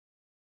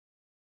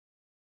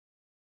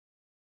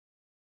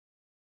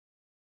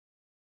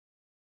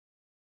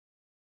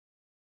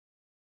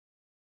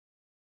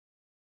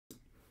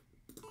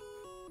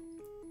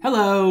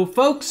Hello,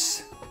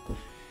 folks.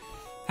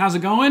 How's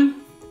it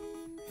going?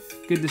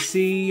 Good to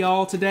see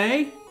y'all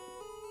today.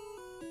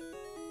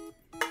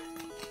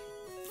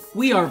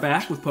 We are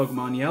back with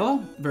Pokemon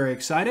Yellow. Very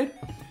excited.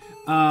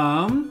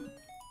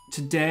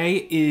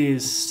 Today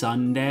is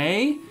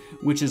Sunday,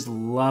 which is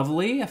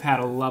lovely. I've had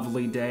a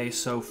lovely day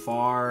so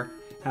far.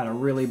 Had a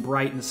really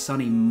bright and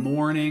sunny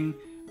morning.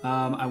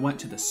 I went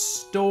to the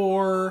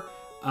store.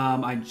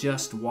 I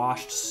just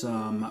washed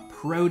some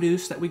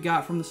produce that we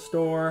got from the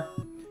store.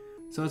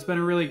 So it's been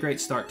a really great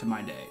start to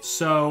my day.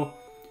 So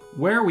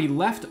where we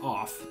left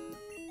off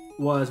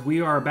was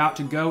we are about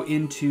to go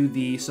into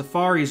the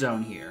Safari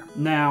Zone here.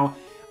 Now,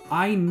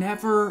 I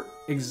never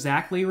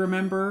exactly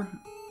remember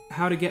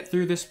how to get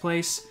through this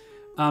place,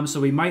 so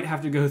we might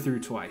have to go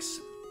through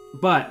twice.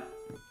 But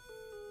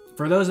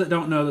for those that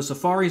don't know, the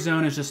Safari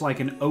Zone is just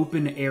like an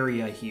open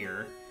area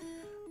here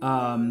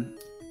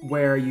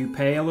where you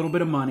pay a little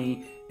bit of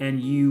money and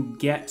you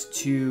get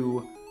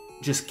to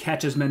just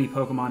catch as many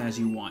Pokemon as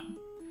you want.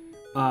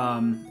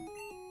 And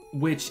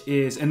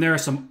there are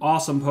some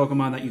awesome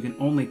Pokemon that you can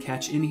only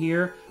catch in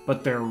here,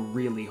 but they're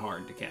really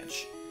hard to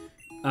catch.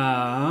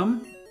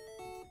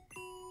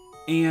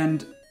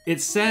 And it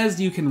says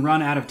you can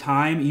run out of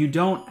time. You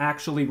don't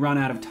actually run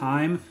out of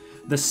time.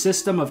 The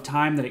system of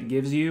time that it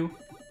gives you,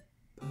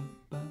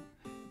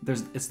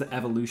 it's the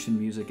evolution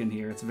music in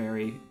here. It's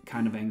very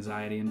kind of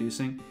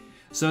anxiety-inducing.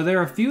 So there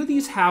are a few of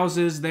these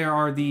houses.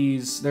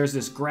 There's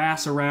this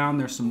grass around.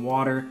 There's some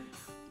water.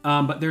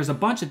 But there's a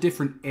bunch of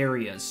different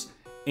areas,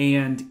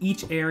 and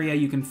each area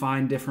you can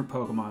find different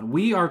Pokemon.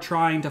 We are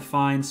trying to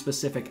find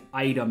specific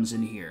items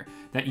in here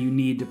that you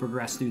need to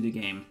progress through the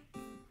game.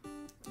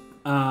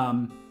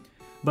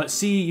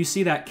 But you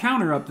see that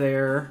counter up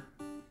there?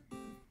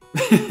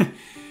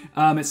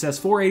 It says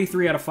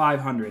 483 out of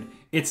 500.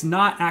 It's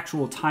not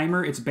actual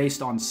timer, it's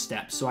based on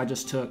steps. So I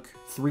just took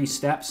 3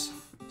 steps,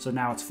 so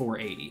now it's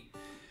 480.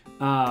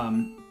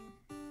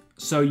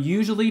 So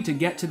usually to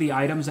get to the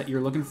items that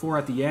you're looking for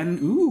at the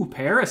end, ooh,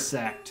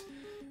 Parasect.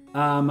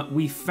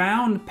 We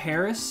found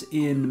Paris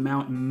in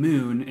Mount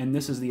Moon, and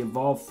this is the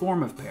evolved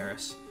form of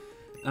Paris.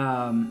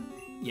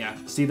 Yeah,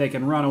 see, they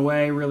can run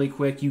away really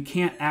quick. You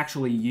can't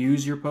actually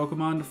use your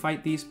Pokemon to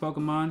fight these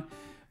Pokemon.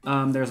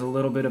 There's a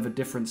little bit of a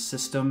different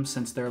system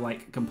since they're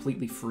like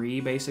completely free,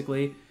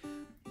 basically.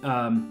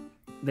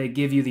 They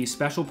give you these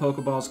special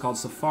Pokeballs called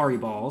Safari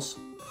Balls.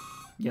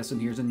 Yes,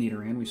 and here's a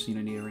Nidoran. We've seen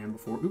a Nidoran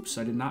before. Oops,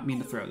 I did not mean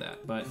to throw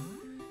that, but...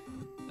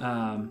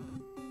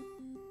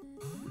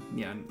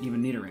 yeah,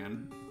 even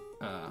Nidoran.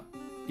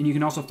 And you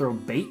can also throw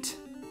bait.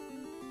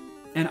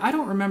 And I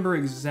don't remember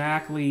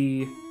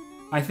exactly...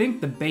 I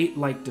think the bait,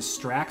 like,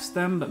 distracts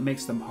them, but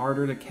makes them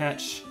harder to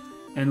catch.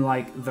 And,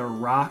 like, the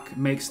rock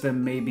makes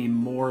them maybe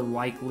more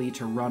likely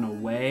to run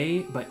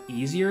away, but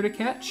easier to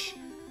catch.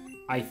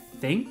 I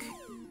think.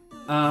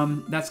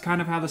 That's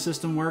kind of how the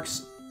system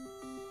works.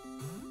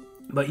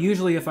 But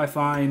usually if I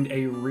find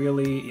a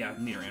really... Yeah,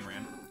 Nidoran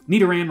ran.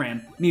 Nidoran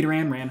ran.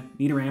 Nidoran ran.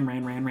 Nidoran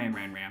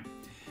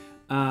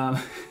ran.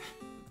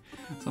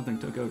 Something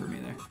took over me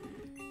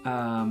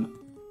there.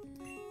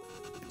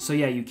 So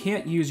yeah, you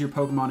can't use your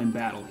Pokemon in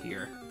battle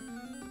here.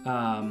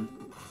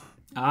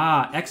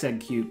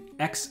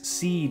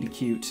 X-Seed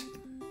Cute,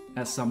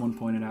 as someone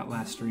pointed out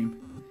last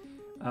stream.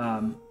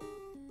 There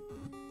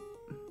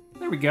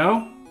we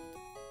go.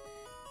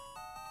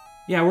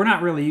 Yeah, we're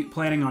not really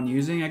planning on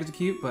using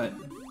Execute, but...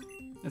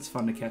 it's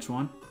fun to catch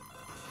one.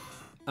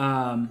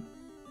 But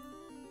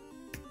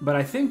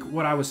I think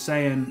what I was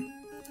saying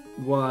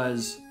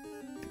was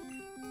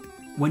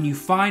when you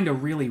find a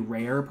really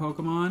rare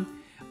Pokemon,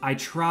 I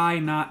try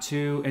not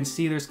to... And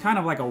see, there's kind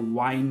of like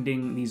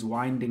these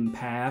winding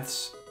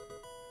paths.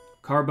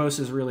 Carbos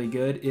is really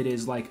good. It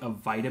is like a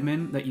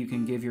vitamin that you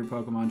can give your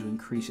Pokemon to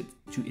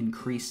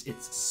increase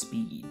its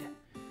speed.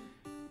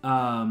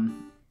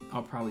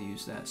 I'll probably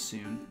use that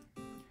soon.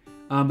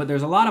 But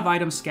there's a lot of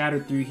items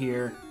scattered through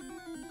here.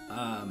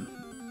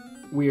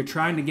 We are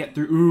trying to get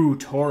through... Ooh,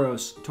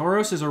 Tauros.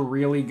 Tauros is a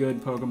really good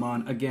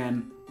Pokemon.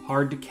 Again,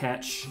 hard to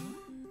catch.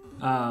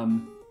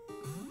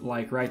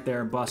 Like right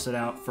there, busted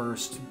out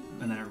first,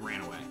 and then it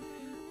ran away.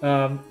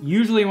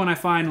 Usually when I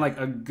find like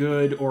a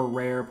good or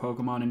rare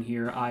Pokemon in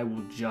here, I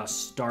will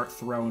just start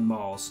throwing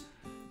balls.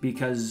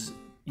 Because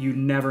you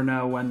never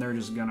know when they're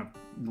just gonna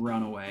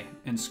run away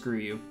and screw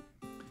you.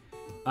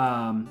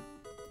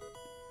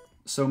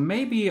 So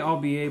maybe I'll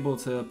be able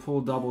to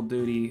pull double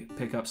duty,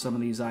 pick up some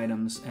of these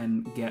items,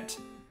 and get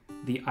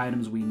the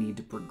items we need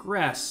to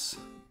progress.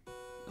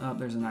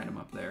 There's an item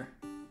up there.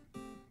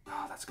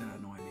 Oh, that's gonna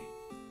annoy me.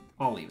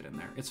 I'll leave it in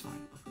there. It's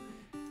fine.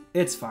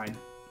 It's fine.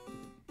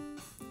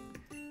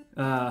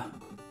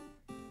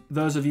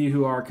 Those of you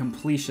who are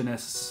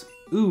completionists...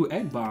 Ooh,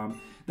 Egg Bomb.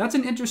 That's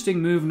an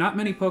interesting move. Not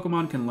many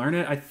Pokemon can learn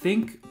it. I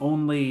think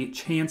only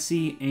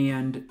Chansey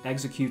and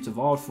Execute's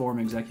evolved form,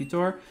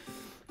 Executor.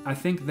 I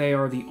think they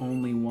are the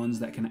only ones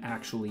that can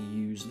actually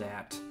use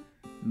that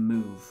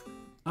move.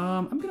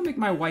 I'm going to make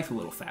my wife a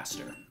little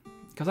faster,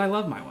 because I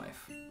love my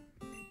wife.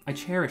 I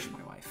cherish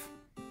my wife.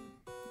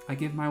 I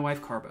give my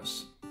wife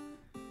Carbos.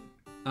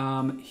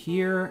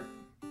 Here,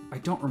 I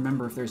don't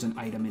remember if there's an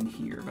item in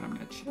here, but I'm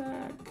gonna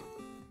check.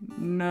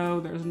 No,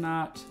 there's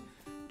not.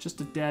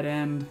 Just a dead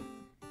end.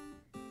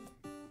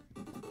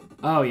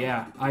 Oh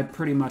yeah, I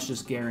pretty much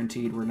just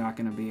guaranteed we're not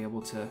gonna be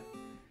able to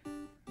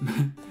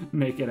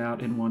make it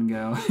out in one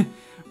go.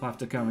 We'll have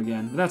to come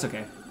again, but that's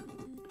okay.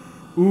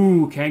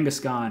 Ooh,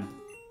 Kangaskhan.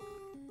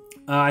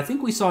 I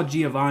think we saw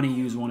Giovanni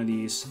use one of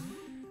these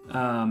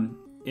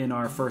in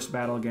our first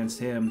battle against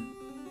him.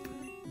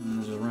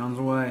 And it just runs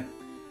away.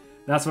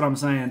 That's what I'm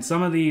saying.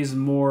 Some of these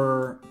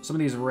rarer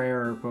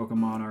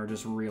Pokemon are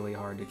just really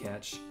hard to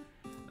catch.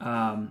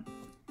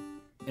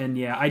 And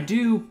yeah, I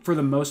do, for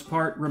the most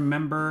part,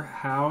 remember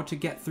how to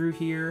get through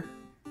here.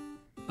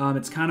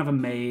 It's kind of a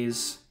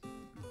maze,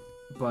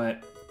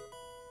 but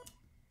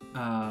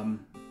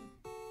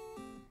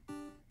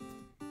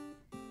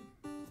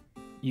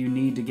you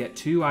need to get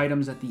 2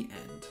 items at the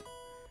end.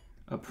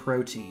 A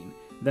protein.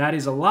 That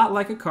is a lot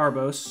like a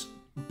Carbos,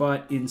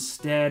 but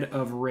instead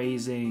of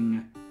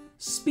raising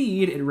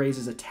speed, it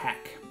raises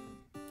attack.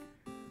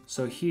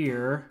 So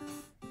here,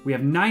 we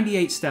have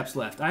 98 steps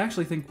left. I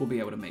actually think we'll be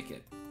able to make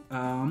it.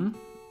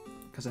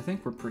 Because I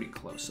think we're pretty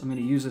close. I'm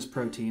going to use this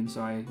protein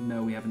so I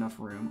know we have enough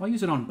room. I'll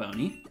use it on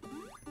Boney.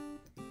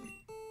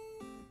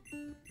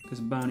 Because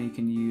Boney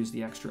can use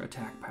the extra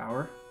attack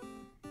power.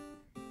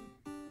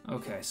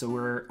 Okay, so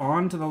we're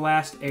on to the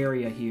last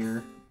area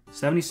here.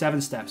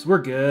 77 steps.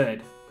 We're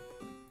good.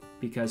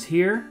 Because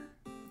here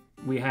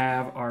we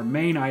have our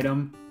main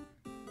item,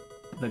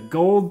 the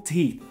gold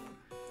teeth.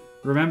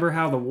 Remember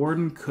how the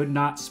warden could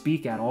not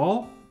speak at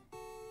all?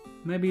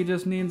 Maybe he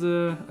just needs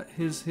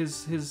his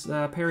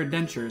pair of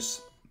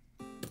dentures.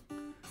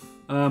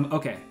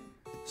 Okay,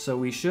 so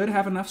we should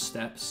have enough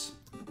steps.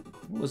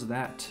 What was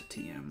that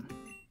TM?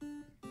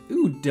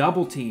 Ooh,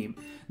 double team.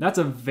 That's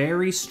a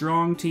very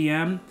strong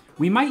TM.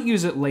 We might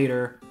use it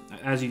later.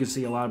 As you can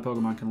see, a lot of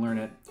Pokemon can learn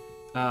it.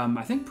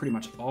 I think pretty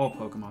much all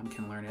Pokemon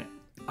can learn it.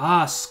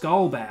 Ah,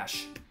 Skull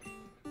Bash.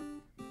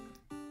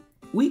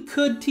 We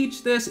could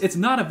teach this. It's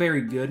not a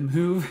very good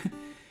move.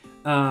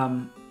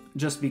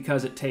 Just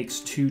because it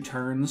takes 2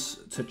 turns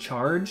to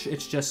charge.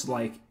 It's just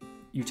like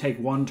you take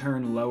 1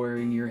 turn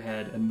lowering your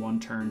head and 1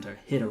 turn to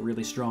hit a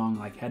really strong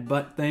like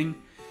headbutt thing.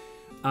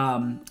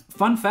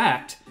 Fun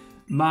fact,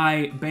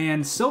 my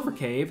band Silver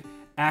Cave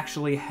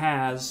actually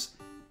has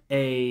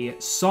a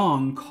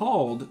song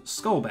called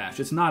Skull Bash.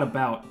 It's not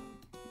about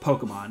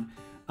Pokemon.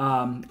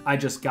 I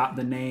just got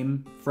the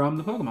name from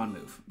the Pokemon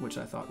move, which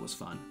I thought was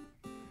fun.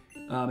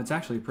 It's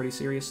actually a pretty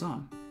serious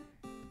song.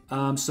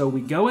 So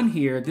we go in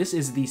here. This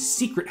is the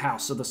secret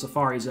house of the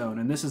Safari Zone,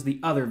 and this is the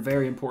other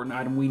very important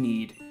item we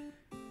need.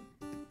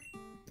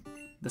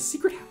 The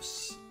secret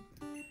house.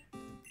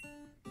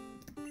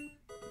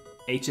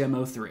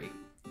 HM03.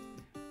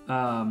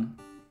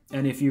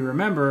 And if you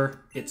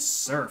remember, it's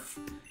Surf.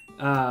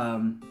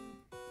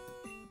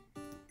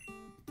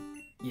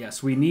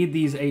 Yes, we need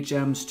these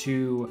HMs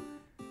to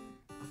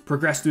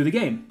progress through the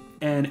game.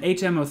 And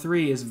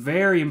HM03 is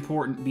very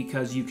important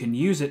because you can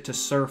use it to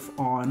surf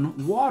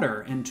on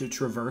water and to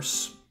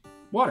traverse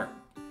water,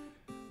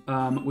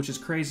 which is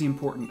crazy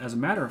important. As a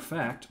matter of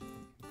fact,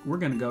 we're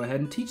going to go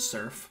ahead and teach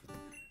Surf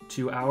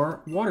to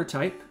our water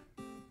type,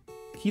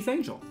 Keith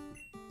Angel.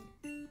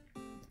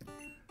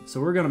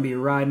 So we're going to be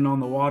riding on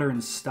the water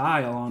in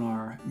style on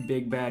our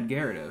big bad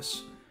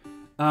Gyarados.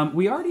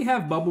 We already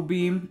have Bubble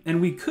Beam, and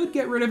we could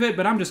get rid of it,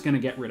 but I'm just going to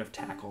get rid of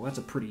Tackle. That's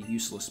a pretty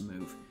useless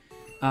move.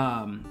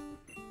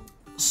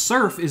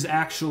 Surf is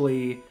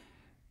actually,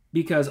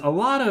 because a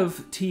lot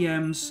of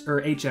TMs,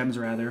 or HMs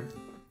rather,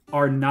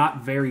 are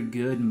not very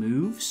good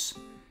moves.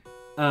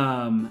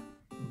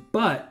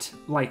 But,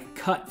 like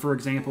Cut, for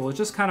example, is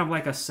just kind of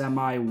like a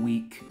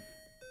semi-weak...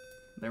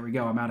 There we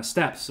go, I'm out of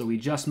steps, so we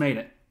just made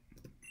it.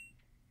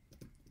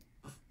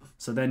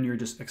 So then you're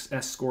just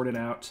escorted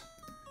out.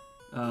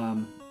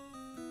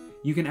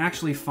 You can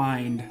actually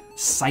find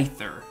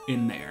Scyther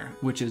in there,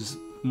 which is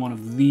one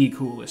of the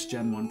coolest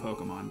Gen 1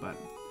 Pokemon, but...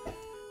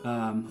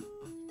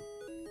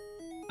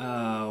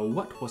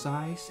 what was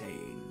I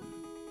saying?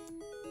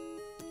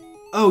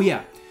 Oh,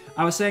 yeah.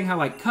 I was saying how,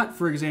 like, Cut,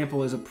 for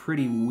example, is a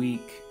pretty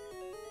weak,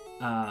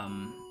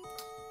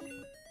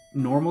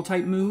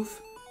 normal-type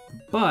move,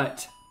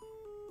 but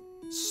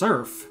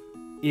Surf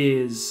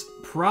is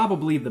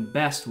probably the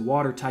best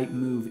water-type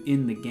move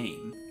in the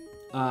game.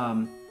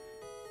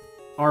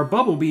 Our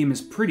Bubble Beam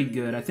is pretty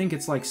good. I think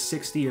it's like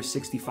 60 or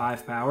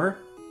 65 power.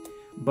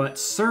 But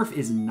Surf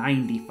is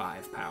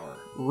 95 power.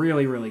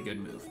 Really, really good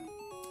move.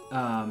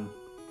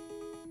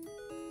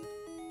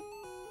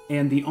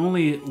 And the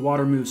only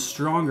water move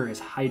stronger is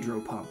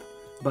Hydro Pump.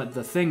 But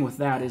the thing with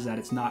that is that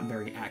it's not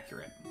very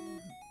accurate.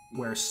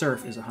 Where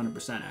Surf is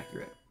 100%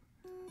 accurate.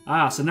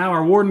 Ah, so now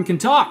our Warden can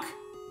talk!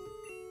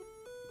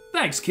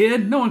 Thanks,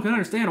 kid. No one can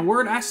understand a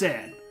word I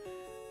said.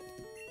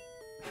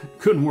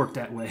 Couldn't work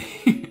that way.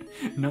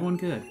 No one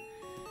could.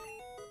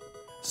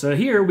 So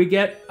here we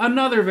get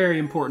another very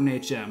important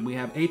HM. We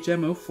have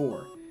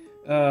HM04.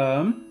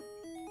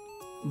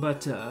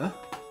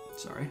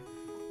 Sorry.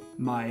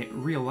 My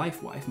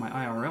real-life wife, my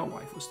IRL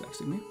wife, was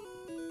texting me.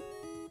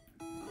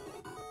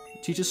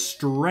 Teaches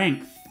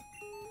Strength.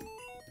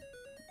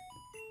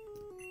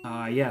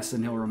 Yes,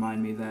 and he'll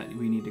remind me that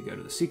we need to go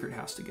to the secret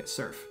house to get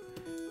Surf.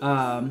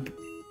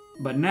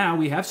 But now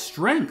we have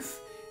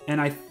Strength. And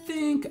I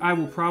think I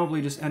will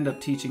probably just end up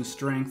teaching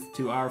Strength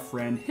to our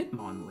friend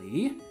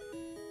Hitmonlee,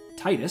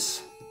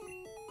 Titus,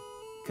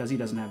 because he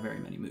doesn't have very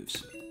many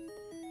moves.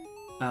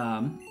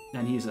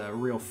 And he's a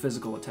real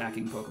physical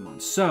attacking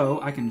Pokemon. So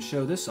I can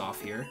show this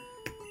off here.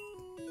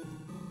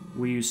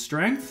 We use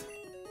Strength,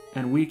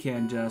 and we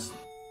can just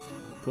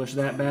push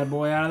that bad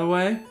boy out of the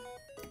way,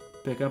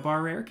 pick up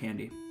our rare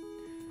candy.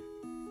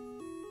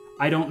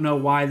 I don't know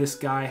why this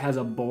guy has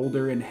a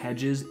boulder and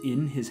hedges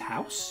in his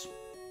house,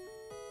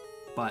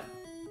 but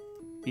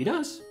he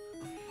does.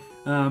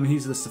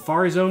 He's the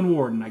Safari Zone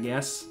Warden, I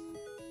guess.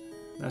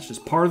 That's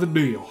just part of the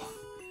deal.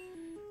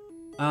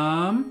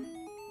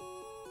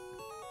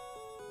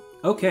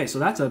 Okay, so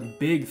that's a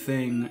big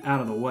thing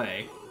out of the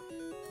way.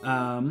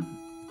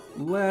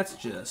 Let's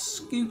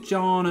just scooch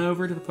on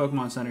over to the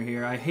Pokemon Center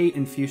here. I hate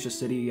in Fuchsia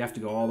City you have to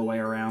go all the way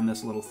around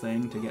this little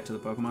thing to get to the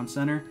Pokemon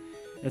Center.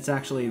 It's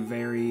actually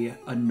very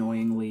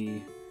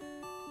annoyingly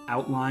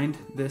outlined,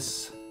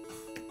 this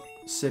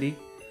city.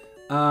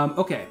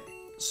 Okay,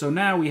 so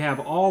now we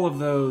have all of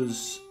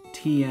those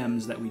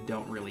TMs that we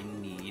don't really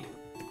need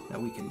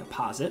that we can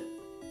deposit.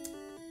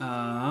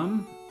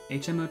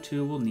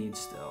 HMO2 we'll need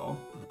still.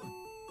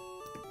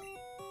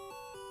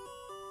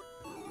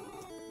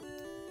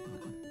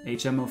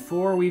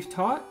 HMO4 we've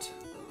taught.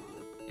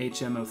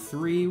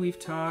 HMO3 we've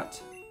taught.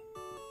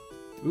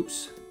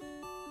 Oops.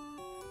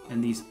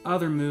 And these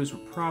other moves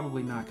we're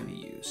probably not going to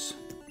use.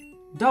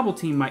 Double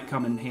Team might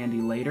come in handy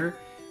later.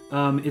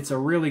 It's a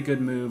really good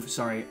move.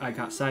 Sorry, I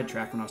got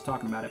sidetracked when I was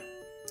talking about it.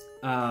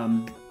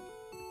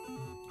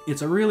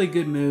 It's a really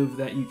good move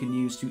that you can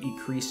use to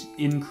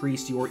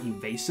increase your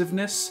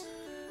evasiveness,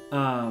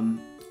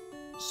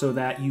 so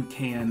that you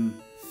can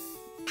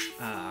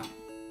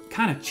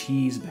kind of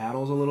cheese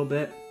battles a little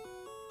bit.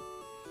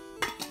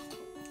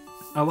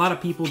 A lot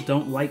of people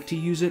don't like to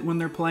use it when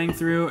they're playing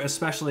through,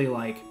 especially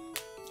like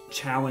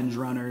challenge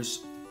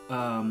runners,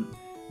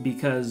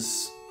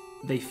 because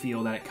they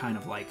feel that it kind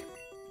of like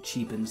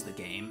cheapens the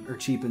game or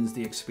cheapens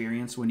the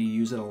experience when you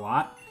use it a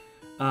lot,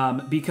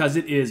 because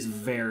it is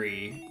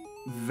very,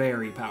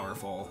 very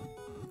powerful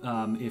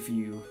if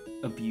you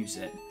abuse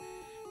it.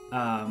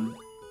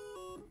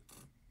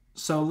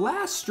 So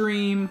last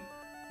stream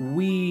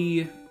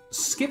we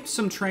skipped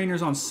some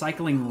trainers on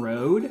Cycling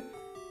Road.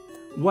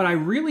 What I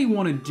really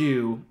want to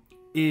do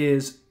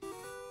is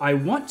I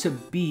want to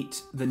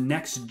beat the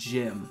next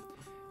gym,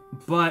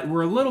 but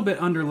we're a little bit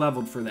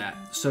underleveled for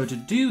that. So to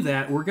do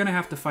that, we're going to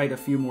have to fight a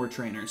few more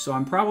trainers. So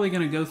I'm probably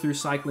going to go through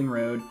Cycling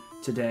Road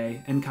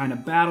today and kind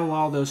of battle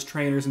all those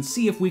trainers and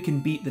see if we can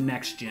beat the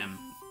next gym.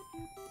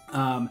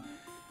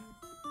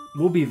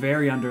 We'll be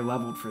very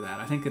underleveled for that.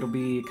 I think it'll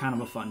be kind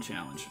of a fun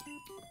challenge.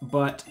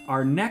 But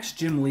our next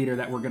gym leader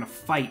that we're going to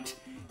fight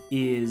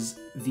is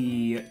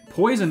the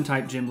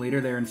Poison-type gym leader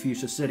there in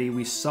Fuchsia City.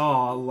 We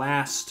saw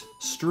last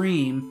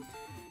stream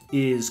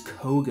is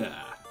Koga.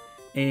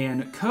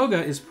 And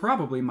Koga is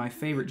probably my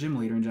favorite gym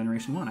leader in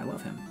Generation 1. I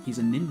love him. He's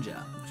a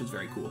ninja, which is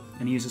very cool.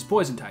 And he uses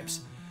poison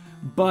types.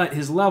 But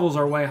his levels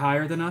are way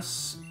higher than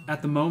us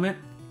at the moment.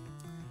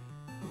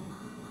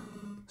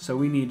 So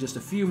we need just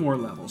a few more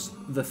levels.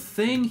 The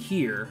thing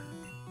here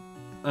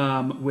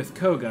with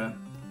Koga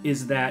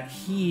is that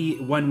he,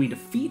 when we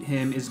defeat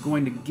him, is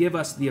going to give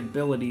us the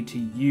ability to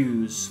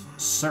use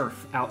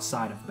Surf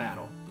outside of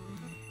battle.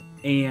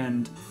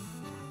 And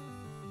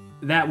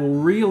that will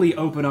really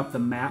open up the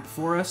map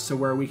for us to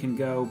where we can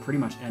go pretty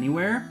much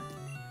anywhere.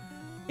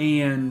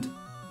 And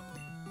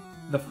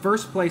the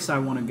first place I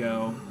want to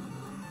go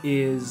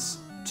is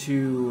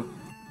to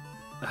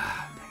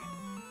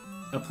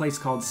a place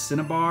called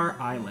Cinnabar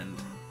Island.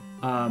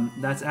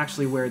 That's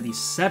actually where the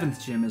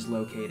 7th gym is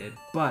located,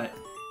 but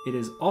it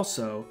is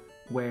also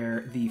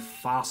where the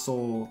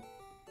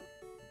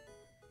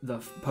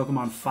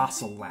Pokemon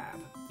Fossil Lab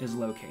is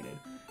located.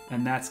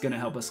 And that's going to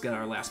help us get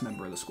our last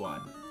member of the squad.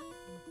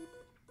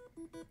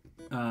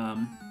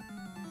 One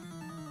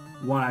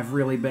I've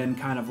really been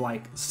kind of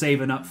like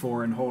saving up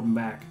for and holding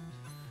back.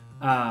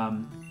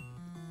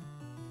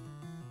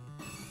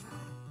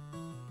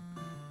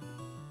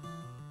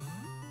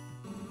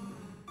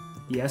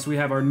 Yes, we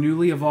have our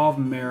newly evolved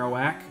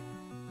Marowak.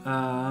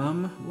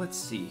 Let's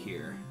see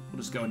here. We'll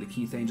just go into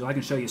Keith Angel. I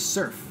can show you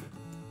Surf.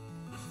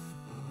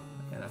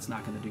 Yeah, that's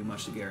not going to do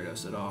much to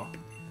Gyarados at all.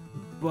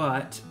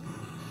 But,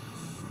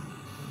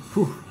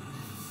 whew,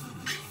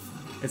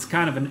 it's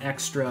kind of an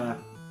extra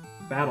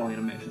battle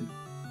animation.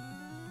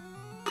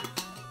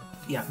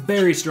 Yeah,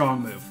 very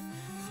strong move.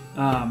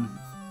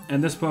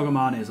 And this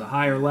Pokemon is a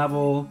higher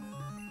level,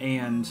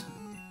 and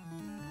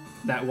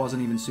that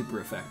wasn't even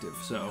super effective.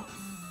 So,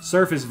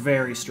 Surf is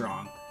very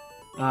strong.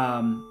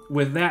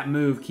 With that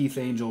move, Keith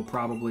Angel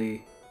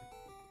probably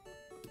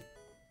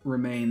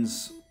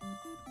remains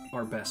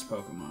our best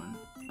Pokemon.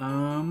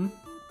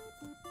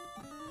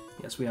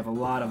 Yes, we have a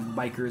lot of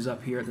bikers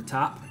up here at the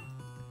top.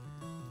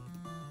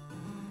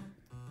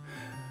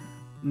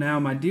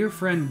 Now, my dear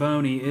friend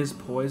Boney is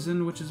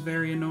poisoned, which is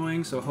very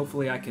annoying, so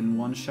hopefully I can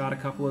one-shot a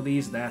couple of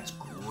these. That's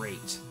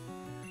great.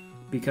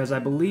 Because I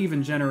believe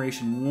in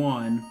Generation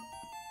 1,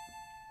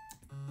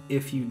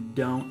 if you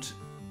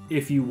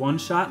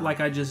one-shot like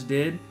I just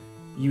did,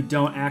 you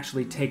don't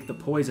actually take the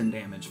poison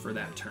damage for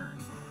that turn.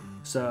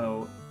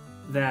 So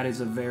that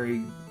is a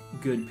very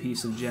good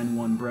piece of Gen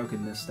 1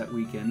 brokenness that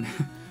we can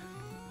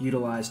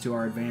utilize to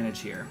our advantage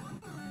here.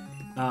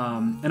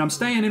 And I'm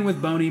staying in with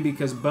Boney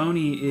because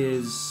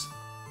Boney's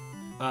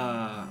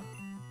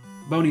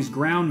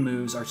ground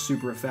moves are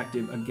super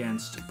effective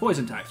against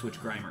poison types, which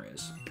Grimer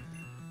is.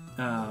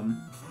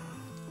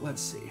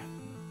 Let's see.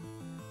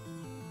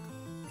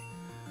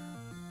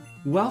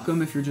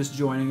 Welcome if you're just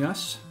joining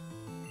us.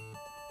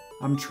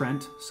 I'm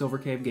Trent, Silver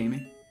Cave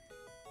Gaming.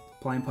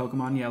 Playing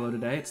Pokemon Yellow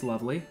today. It's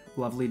lovely.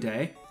 Lovely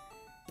day.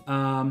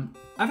 I've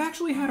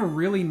actually had a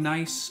really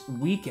nice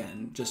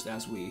weekend just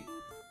as we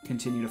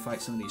continue to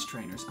fight some of these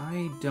trainers.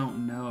 I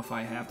don't know if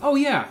I have... Oh,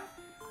 yeah!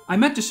 I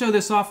meant to show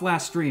this off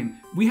last stream.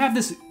 We have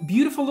this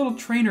beautiful little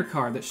trainer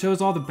card that shows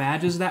all the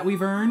badges that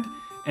we've earned.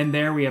 And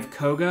there we have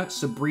Koga,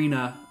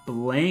 Sabrina,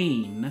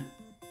 Blaine,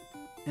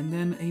 and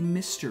then a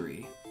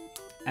mystery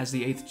as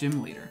the 8th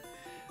gym leader.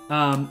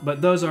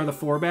 But those are the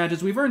 4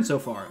 badges we've earned so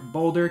far.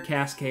 Boulder,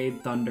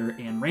 Cascade, Thunder,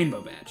 and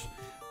Rainbow badge.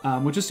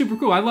 Which is super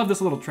cool. I love this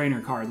little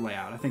trainer card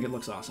layout. I think it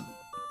looks awesome.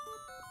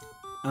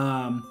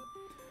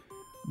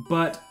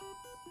 But,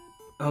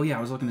 oh yeah,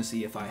 I was looking to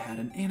see if I had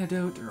an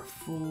antidote or a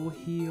full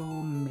heal,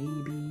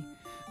 maybe.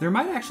 There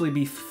might actually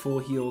be full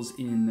heals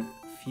in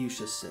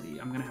Fuchsia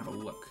City. I'm going to have a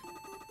look.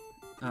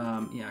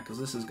 Yeah, because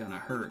this is going to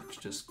hurt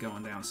just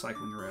going down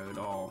Cycling Road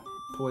all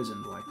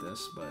poisoned like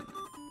this, but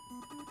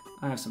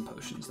I have some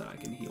potions that I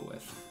can heal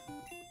with.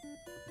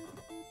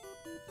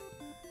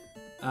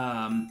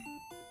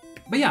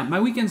 But yeah, my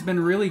weekend's been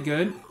really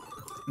good.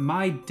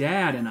 My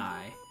dad and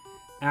I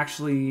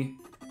actually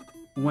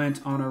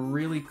went on a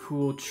really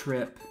cool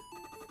trip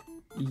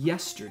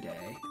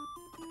yesterday.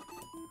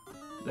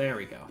 There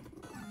we go.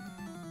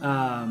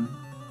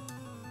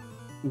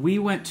 We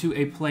went to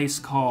a place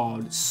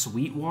called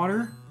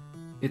Sweetwater.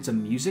 It's a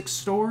music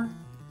store.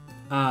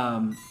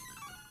 I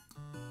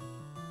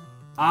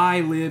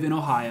live in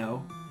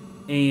Ohio,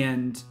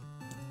 and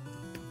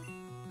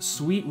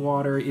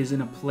Sweetwater is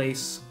in a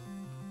place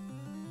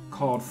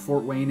called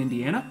Fort Wayne,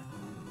 Indiana,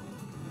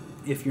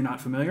 if you're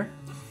not familiar.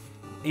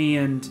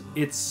 And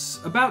it's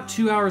about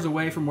 2 hours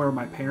away from where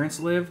my parents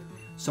live,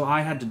 so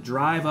I had to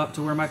drive up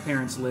to where my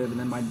parents live, and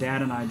then my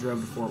dad and I drove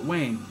to Fort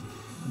Wayne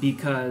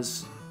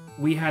because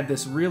we had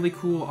this really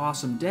cool,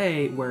 awesome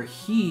day where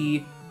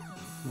he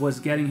was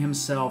getting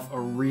himself a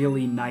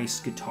really nice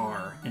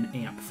guitar and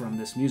amp from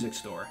this music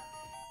store.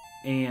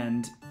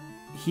 And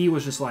he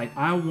was just like,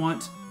 I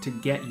want to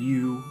get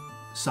you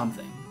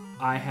something.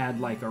 I had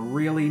like a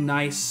really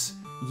nice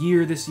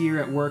year this year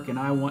at work, and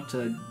I want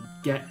to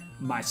get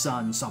my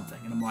son something.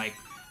 And I'm like,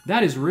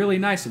 that is really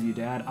nice of you,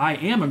 Dad. I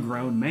am a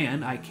grown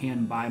man. I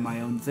can buy my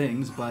own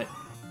things, but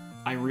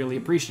I really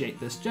appreciate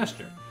this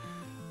gesture.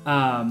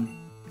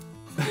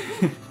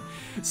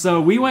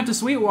 So we went to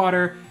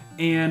Sweetwater,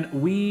 and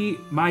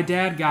my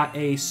dad got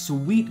a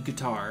sweet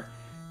guitar.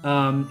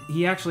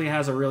 He actually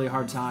has a really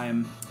hard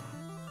time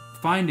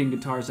finding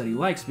guitars that he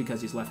likes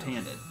because he's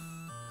left-handed,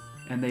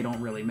 and they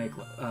don't really make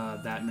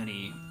that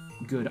many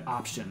good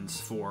options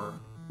for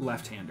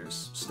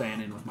left-handers.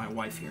 Staying in with my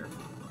wife here.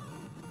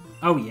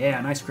 Oh yeah,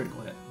 nice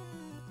critical hit.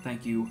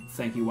 Thank you,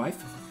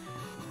 wife.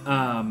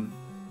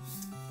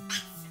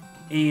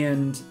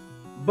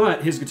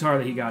 But his guitar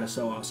that he got is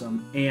so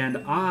awesome.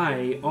 And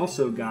I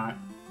also got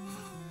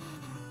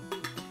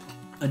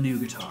a new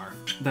guitar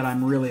that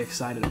I'm really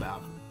excited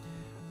about.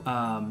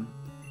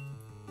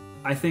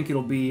 I think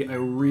it'll be a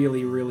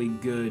really, really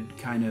good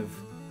kind of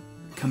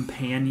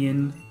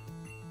companion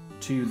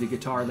to the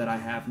guitar that I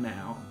have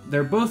now.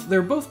 They're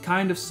both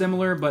kind of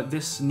similar, but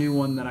this new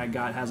one that I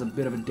got has a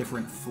bit of a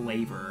different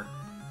flavor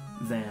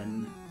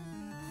than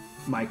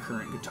my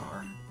current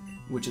guitar,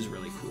 which is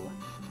really cool.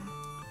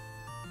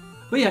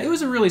 But yeah, it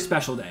was a really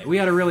special day. We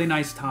had a really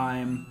nice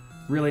time,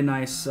 really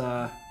nice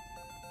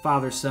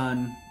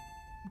father-son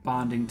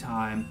bonding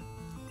time.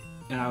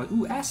 And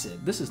ooh,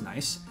 acid. This is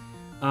nice.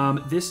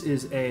 This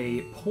is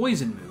a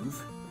poison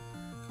move.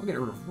 I'll get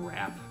rid of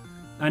Wrap.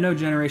 I know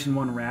Generation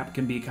 1 Wrap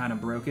can be kind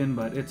of broken,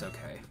 but it's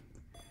okay.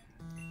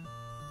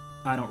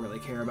 I don't really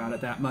care about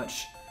it that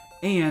much.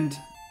 And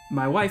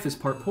my wife is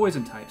part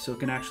poison type, so it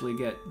can actually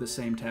get the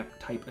same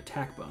type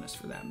attack bonus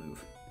for that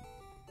move.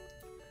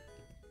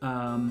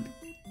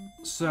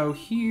 So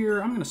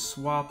here, I'm going to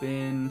swap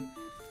in...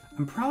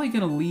 I'm probably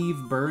going to leave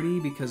Birdie,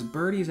 because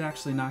Birdie's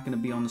actually not going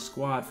to be on the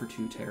squad for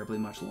too terribly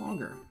much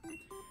longer.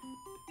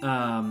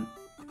 And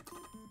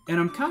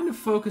I'm kind of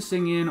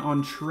focusing in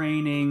on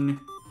training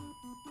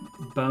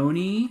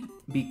Boney,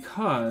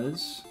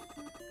 because...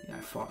 Yeah, I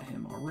fought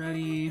him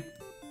already.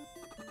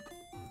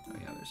 Oh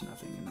yeah, there's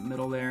nothing in the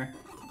middle there.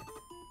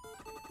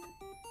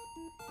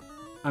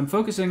 I'm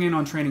focusing in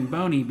on training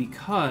Boney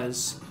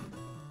because...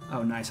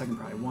 Oh, nice, I can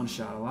probably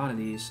one-shot a lot of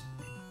these.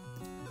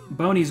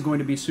 Boney's going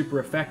to be super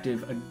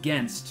effective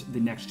against the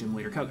next gym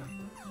leader, Koga.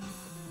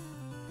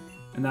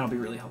 And that'll be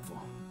really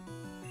helpful.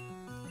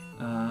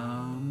 I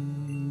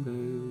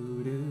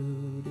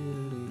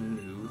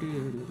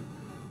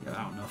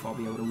don't know if I'll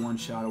be able to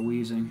one-shot a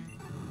Weezing.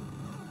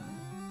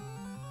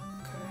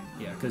 Okay,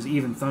 yeah, because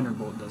even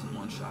Thunderbolt doesn't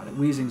one-shot it.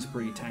 Weezing's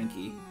pretty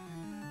tanky.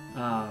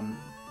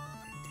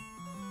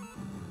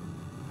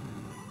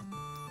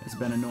 It's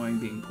been annoying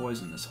being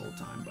poisoned this whole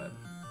time,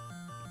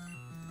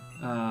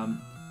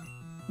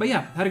 but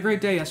yeah, had a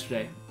great day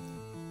yesterday.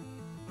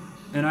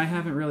 And I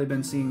haven't really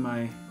been seeing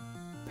my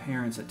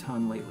parents a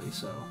ton lately,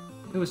 so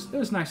it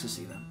was nice to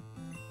see them.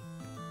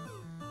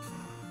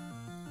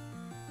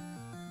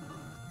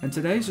 And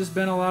today's just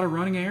been a lot of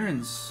running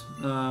errands,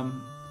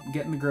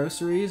 getting the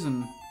groceries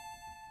and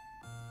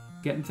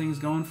getting things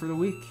going for the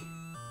week.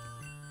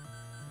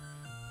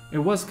 It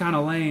was kind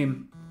of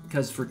lame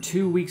because for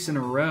 2 weeks in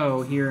a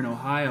row here in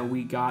Ohio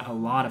we got a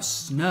lot of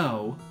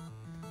snow,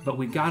 but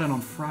we got it on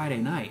Friday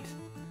night.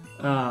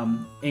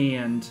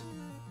 And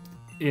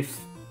if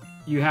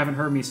you haven't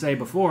heard me say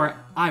before,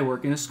 I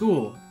work in a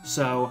school,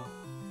 so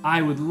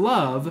I would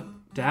love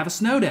to have a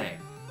snow day.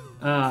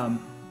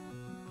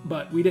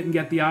 But we didn't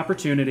get the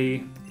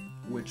opportunity,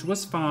 which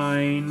was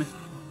fine.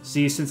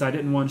 See, since I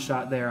didn't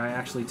one-shot there, I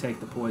actually take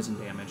the poison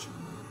damage.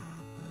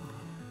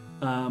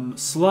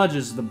 Sludge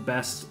is the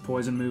best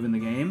poison move in the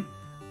game,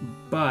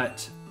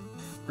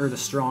 or the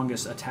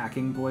strongest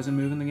attacking poison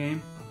move in the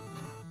game,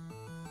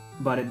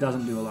 but it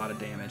doesn't do a lot of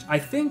damage. I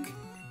think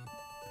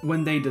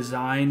when they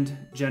designed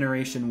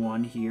Generation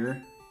 1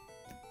 here,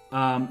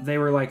 they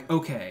were like,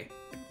 okay,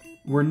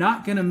 we're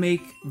not going to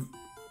make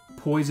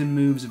poison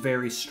moves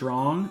very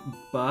strong,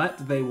 but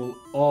they will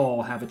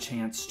all have a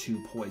chance to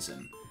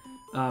poison.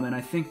 And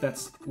I think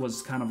that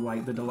was kind of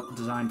like the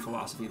design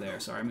philosophy there.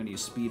 Sorry, I'm going to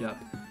use speed up.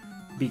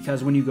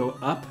 Because when you go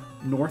up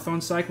north on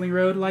Cycling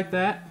Road like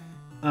that,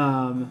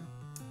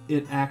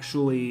 it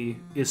actually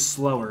is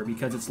slower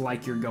because it's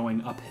like you're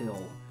going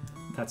uphill.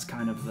 That's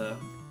kind of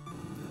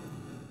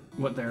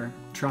what they're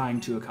trying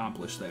to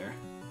accomplish there.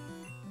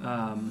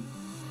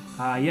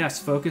 Yes,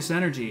 Focus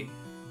Energy.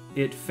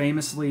 It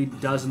famously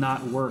does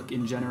not work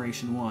in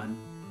Generation 1.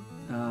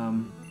 Let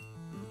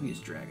me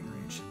use Dragon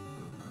Rage.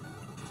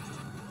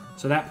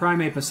 So that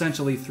Primeape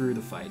essentially threw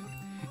the fight.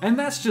 And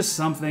that's just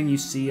something you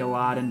see a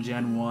lot in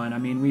Gen 1. I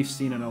mean, we've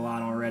seen it a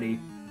lot already.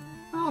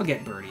 I'll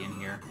get Birdie in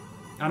here.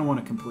 I don't want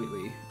to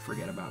completely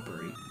forget about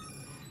Birdie.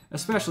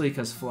 Especially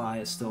because Fly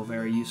is still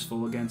very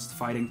useful against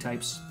fighting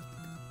types.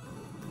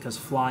 Because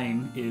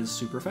flying is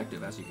super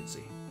effective, as you can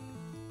see.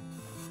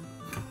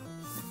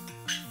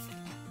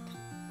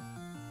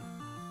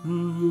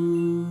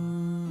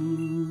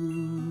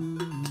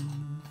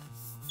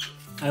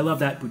 I love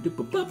that.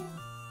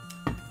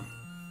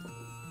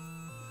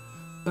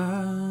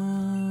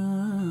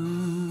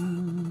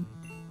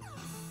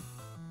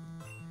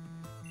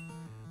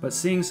 But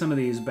seeing some of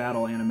these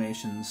battle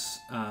animations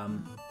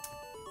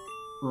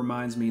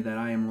reminds me that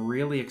I am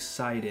really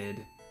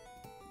excited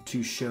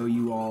to show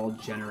you all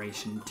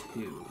Generation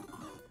 2.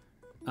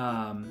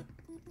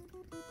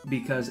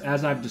 Because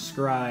as I've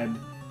described,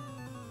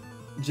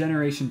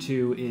 Generation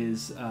 2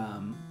 is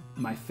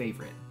my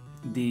favorite.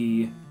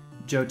 The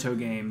Johto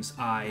games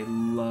I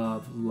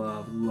love,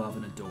 love, love,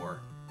 and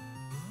adore.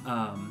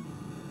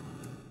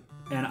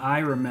 And I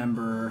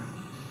remember,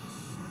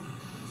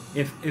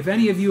 if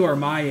any of you are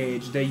my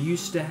age, they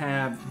used to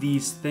have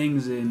these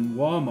things in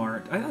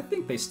Walmart. I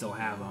think they still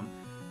have them.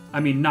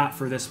 I mean, not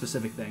for this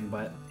specific thing,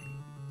 but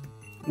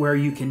where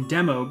you can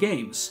demo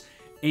games.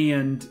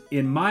 And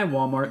in my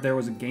Walmart, there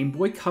was a Game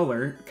Boy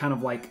Color, kind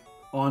of like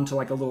onto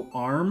like a little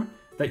arm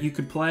that you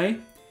could play.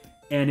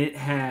 And it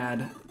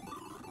had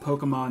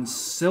Pokemon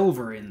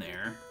Silver in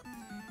there.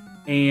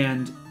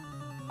 And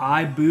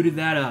I booted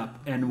that up.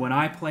 And when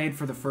I played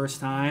for the first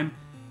time,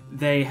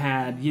 they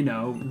had, you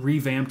know,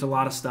 revamped a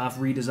lot of stuff,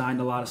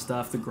 redesigned a lot of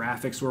stuff. The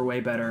graphics were way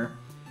better.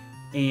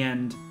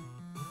 And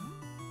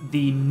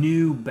the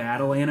new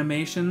battle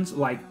animations,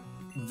 like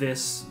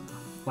this,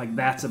 like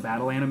that's a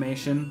battle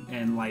animation,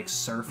 and like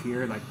Surf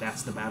here, like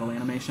that's the battle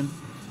animation.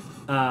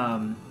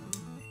 The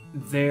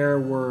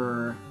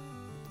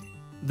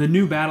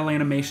new battle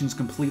animations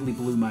completely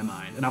blew my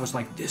mind. And I was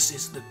like, this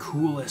is the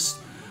coolest,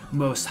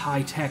 most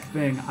high-tech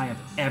thing I have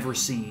ever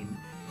seen.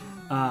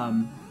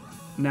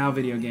 Now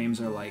video games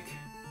are like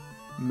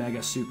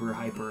mega super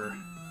hyper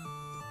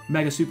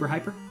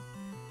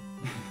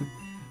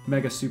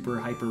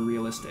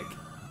realistic.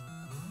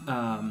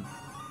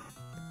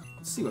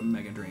 Let's see what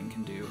Mega Drain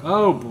can do.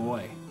 Oh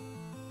boy.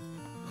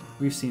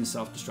 We've seen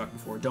self-destruct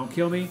before. Don't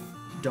kill me.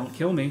 Don't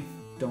kill me.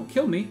 Don't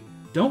kill me.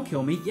 Don't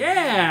kill me.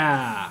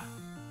 Yeah!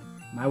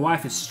 My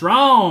wife is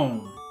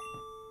strong!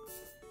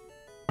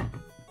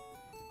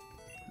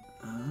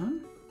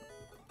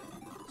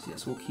 So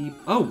yes, we'll keep...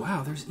 Oh,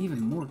 wow, there's even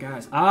more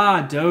guys.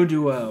 Ah,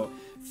 Doduo.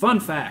 Fun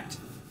fact.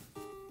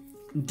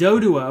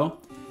 Doduo,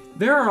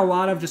 there are a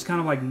lot of just kind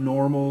of like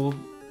normal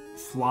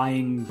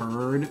flying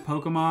bird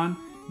Pokemon.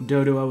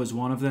 Doduo is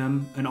one of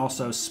them, and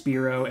also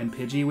Spearow and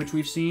Pidgey, which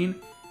we've seen.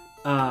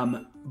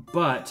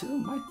 But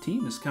my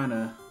team is kind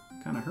of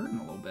hurting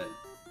a little bit.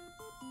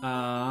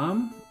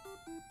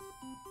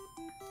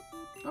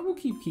 I will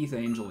keep Keith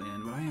Angel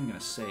in, but I am going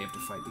to save to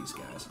fight these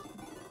guys.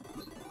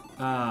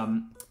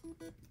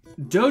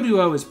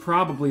 Doduo is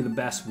probably the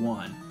best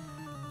one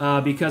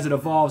because it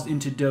evolves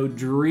into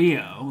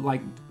Dodrio,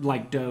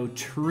 like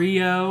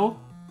Dotrio,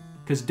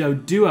 because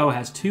Doduo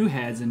has 2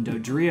 heads and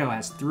Dodrio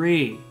has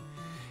 3.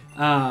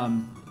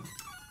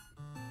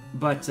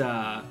 But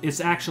it's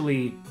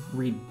actually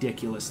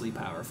ridiculously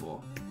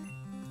powerful.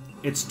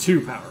 It's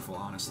too powerful,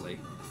 honestly.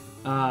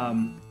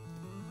 Alright,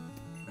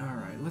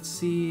 let's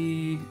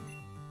see.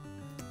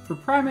 For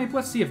Primeape,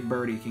 let's see if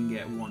Birdie can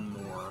get one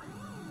more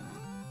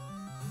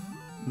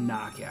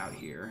knockout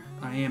here.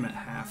 I am at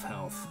half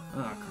health.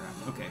 Oh,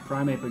 crap. Okay,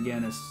 Primeape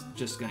again is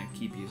just going to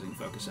keep using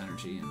Focus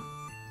Energy and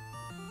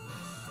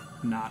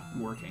not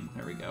working.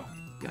 There we go.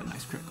 Got a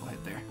nice critical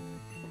hit there.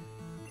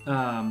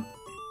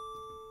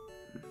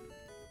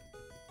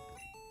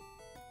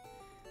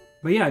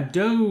 But yeah,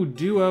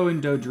 Doduo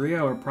and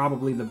Dodrio are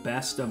probably the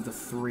best of the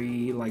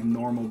 3 like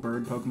normal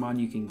bird Pokemon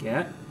you can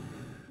get.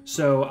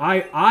 So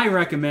I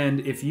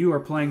recommend if you are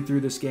playing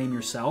through this game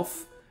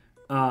yourself,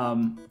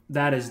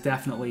 that is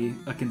definitely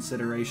a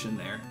consideration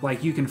there.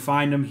 Like you can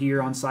find them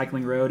here on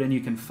Cycling Road, and you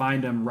can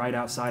find them right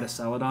outside of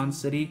Celadon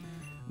City,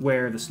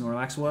 where the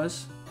Snorlax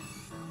was.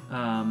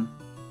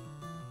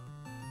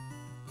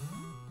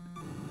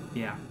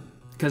 Yeah,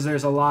 because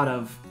there's a lot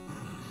of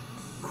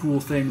cool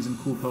things and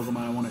cool Pokemon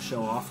I want to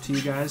show off to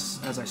you guys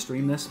as I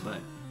stream this, but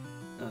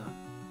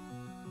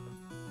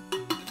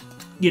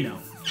you know,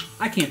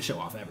 I can't show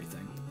off everything.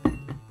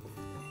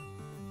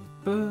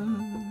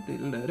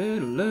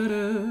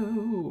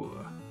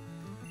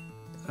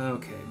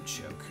 Okay,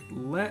 Choke.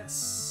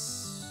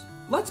 Let's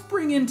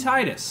bring in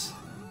Tidus.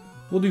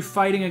 We'll do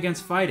fighting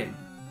against fighting.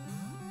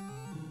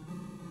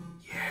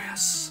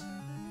 Yes.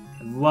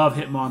 I love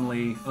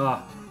Hitmonlee.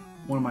 Ugh,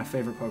 one of my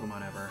favorite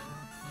Pokemon ever.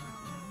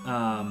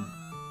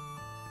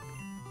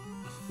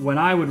 When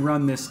I would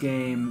run this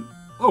game,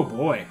 oh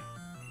boy,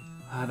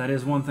 that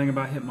is one thing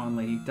about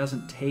Hitmonlee. He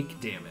doesn't take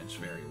damage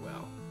very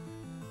well.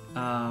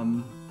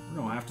 We're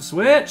gonna have to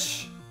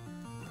switch.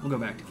 We'll go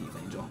back to Keith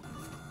Angel.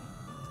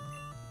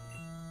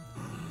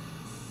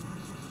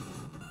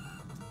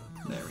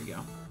 There we go.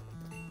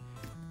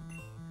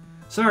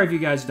 Sorry if you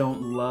guys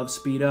don't love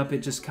speed up. It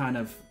just kind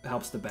of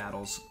helps the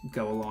battles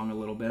go along a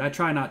little bit. I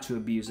try not to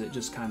abuse it.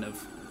 Just kind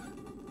of,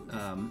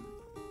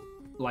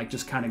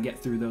 just kind of get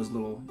through those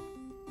little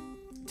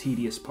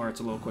tedious parts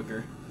a little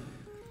quicker.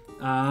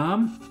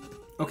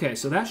 Okay,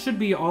 so that should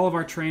be all of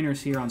our trainers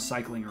here on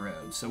Cycling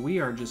Road. So we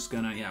are just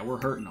gonna, yeah,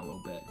 we're hurting a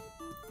little bit.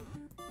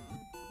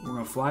 We're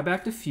gonna fly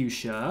back to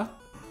Fuchsia.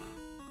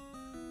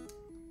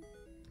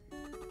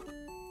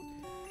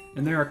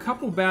 And there are a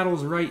couple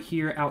battles right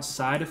here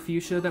outside of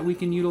Fuchsia that we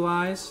can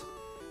utilize.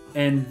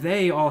 And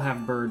they all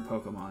have bird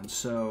Pokemon,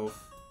 so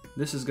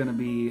this is gonna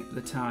be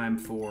the time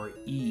for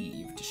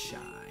Eve to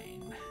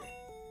shine.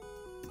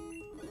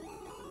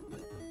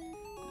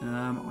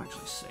 I'll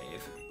actually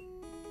save.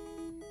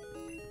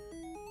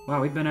 Wow,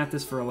 we've been at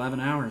this for 11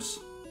 hours.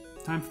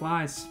 Time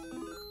flies.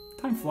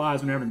 Time flies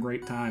when you're having a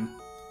great time.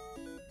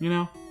 You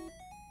know?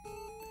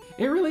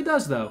 It really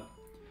does, though.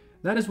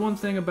 That is one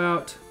thing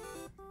about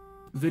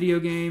video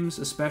games,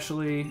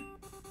 especially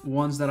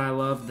ones that I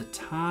love. The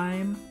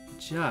time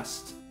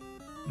just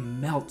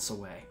melts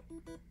away.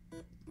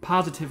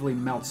 Positively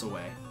melts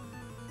away.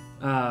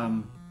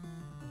 And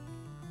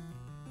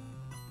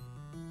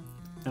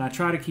I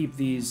try to keep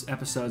these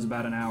episodes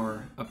about an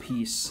hour a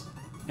piece,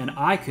 and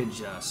I could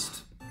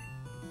just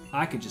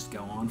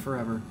go on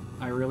forever.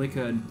 I really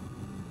could.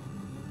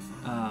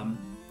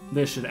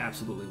 This should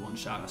absolutely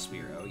one-shot a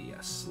Spearow.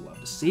 Yes, love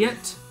to see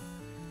it.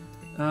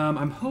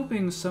 I'm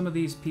hoping some of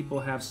these people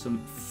have some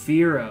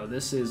Fearow.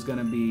 This is going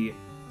to be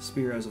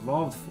Spearow's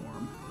evolved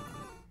form.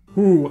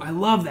 Ooh, I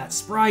love that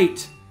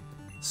sprite.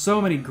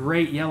 So many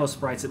great yellow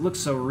sprites. It looks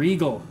so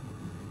regal.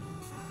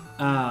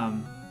 There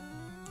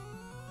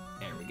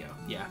we go.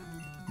 Yeah.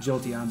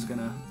 Jolteon's going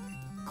to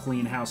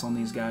clean house on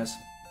these guys.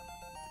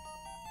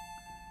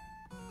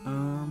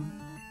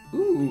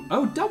 Ooh.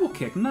 Oh, Double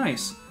Kick.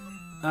 Nice.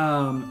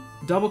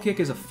 Double Kick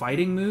is a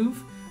fighting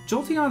move.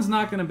 Jolteon's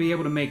not going to be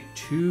able to make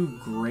too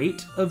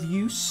great of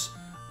use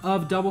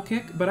of Double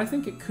Kick, but I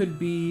think it could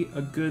be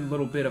a good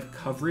little bit of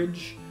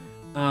coverage.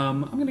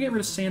 I'm going to get rid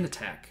of Sand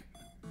Attack.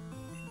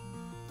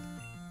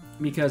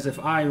 Because if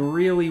I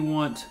really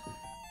want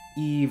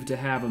Eve to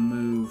have a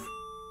move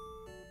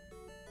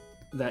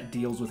that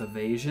deals with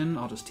evasion,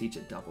 I'll just teach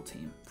it Double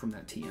Team from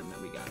that TM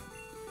that we got.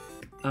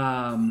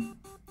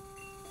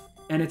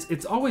 And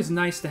it's always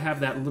nice to have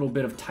that little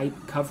bit of type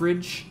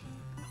coverage.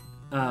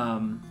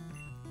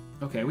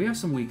 Okay, we have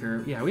some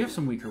weaker... Yeah, we have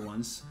some weaker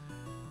ones.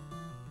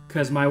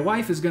 Because my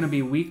wife is going to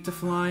be weak to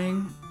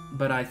flying,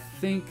 but I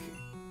think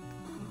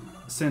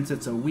since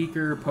it's a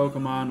weaker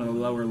Pokemon at a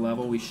lower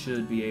level, we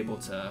should be able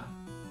to...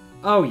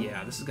 Oh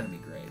yeah, this is going to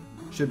be great.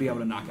 Should be able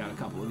to knock out a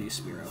couple of these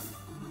Spearow.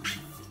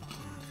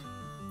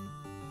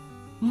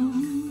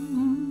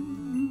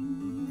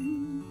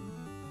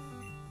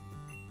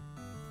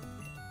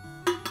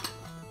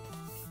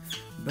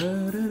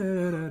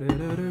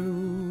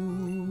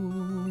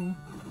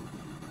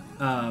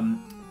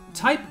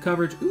 Type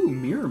coverage. Ooh,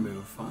 mirror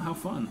move. How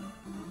fun.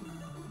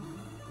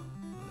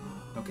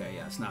 Okay,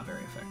 yeah, it's not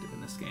very effective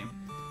in this game.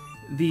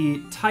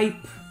 The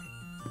type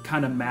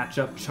kind of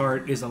matchup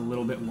chart is a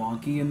little bit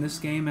wonky in this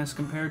game as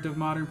compared to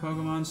modern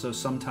Pokemon, so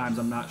sometimes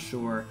I'm not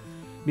sure.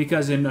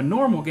 Because in a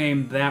normal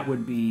game, that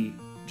would be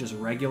just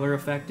regular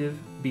effective,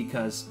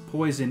 because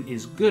poison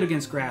is good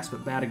against grass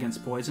but bad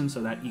against poison,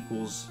 so that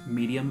equals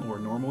medium or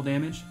normal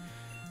damage.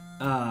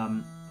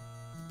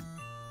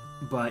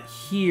 But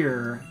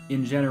here,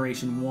 in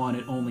Generation 1,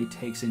 it only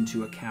takes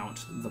into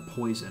account the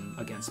poison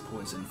against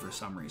poison for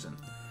some reason.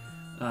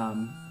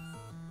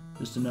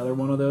 Just another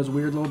one of those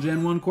weird little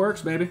Gen 1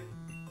 quirks, baby.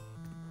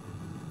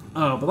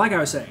 Oh, but like I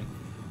was saying,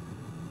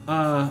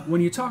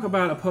 when you talk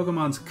about a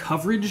Pokemon's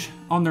coverage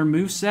on their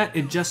moveset,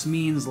 it just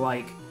means,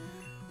 like,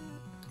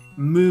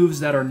 moves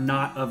that are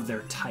not of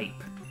their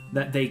type,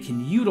 that they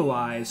can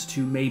utilize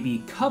to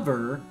maybe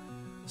cover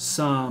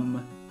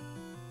some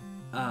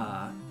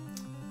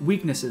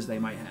weaknesses they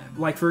might have.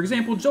 Like, for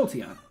example,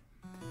 Jolteon.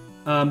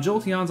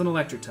 Jolteon's an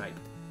electric type,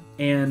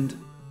 and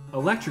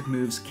electric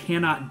moves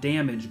cannot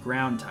damage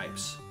ground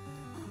types.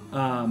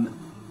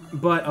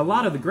 But a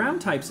lot of the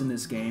ground types in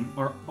this game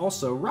are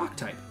also rock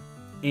type,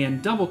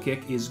 and Double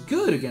Kick is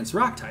good against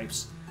rock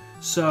types.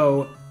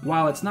 So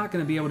while it's not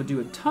going to be able to do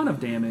a ton of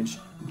damage,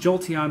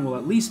 Jolteon will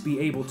at least be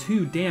able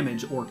to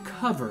damage or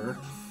cover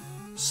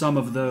some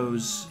of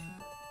those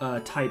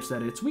types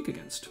that it's weak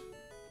against.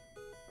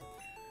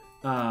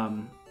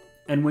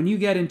 And when you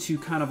get into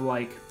kind of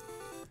like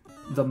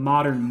the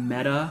modern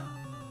meta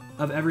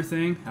of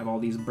everything, have all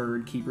these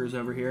bird keepers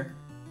over here.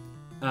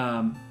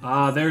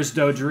 There's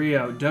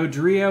Dodrio.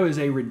 Dodrio is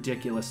a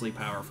ridiculously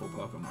powerful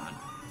Pokemon.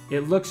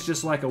 It looks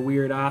just like a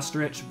weird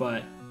ostrich,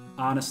 but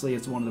honestly,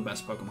 it's one of the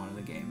best Pokemon in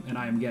the game. And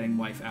I am getting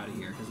Wife out of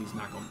here because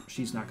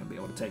she's not going to be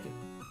able to take it.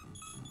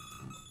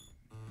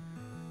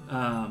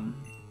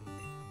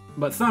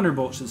 But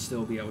Thunderbolt should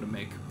still be able to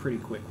make pretty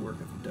quick work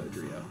of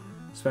Dodrio,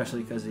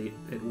 especially because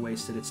it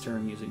wasted its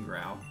turn using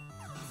Growl.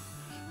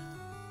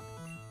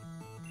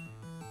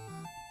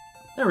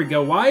 There we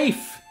go,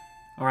 Wife!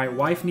 Alright,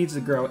 Wife needs to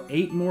grow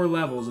 8 more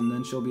levels and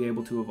then she'll be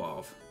able to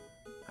evolve.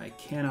 I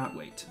cannot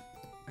wait.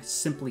 I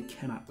simply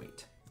cannot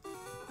wait.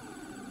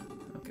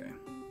 Okay.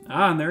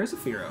 And there is a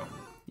Fearow.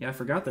 Yeah, I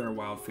forgot there are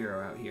wild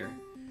Fearow out here.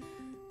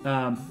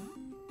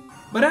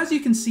 But as you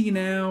can see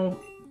now,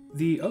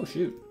 oh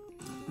shoot.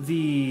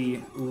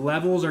 The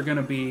levels are going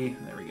to be,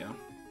 there we go,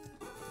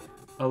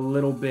 a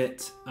little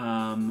bit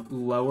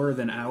lower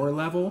than our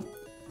level.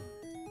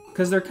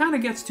 Because there kind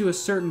of gets to a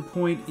certain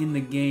point in the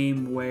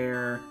game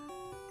where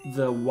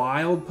the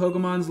wild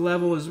Pokemon's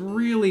level is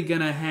really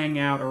going to hang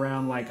out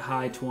around like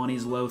high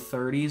 20s, low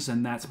 30s,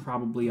 and that's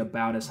probably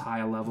about as high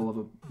a level of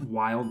a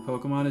wild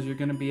Pokemon as you're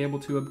going to be able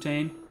to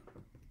obtain.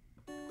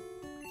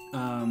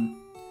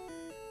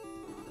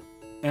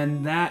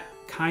 And that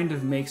kind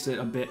of makes it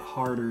a bit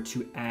harder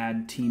to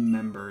add team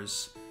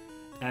members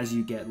as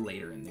you get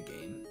later in the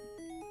game.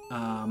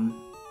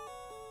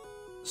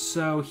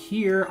 So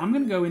here, I'm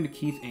going to go into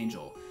Keith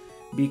Angel,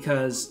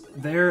 because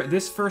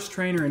this first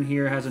trainer in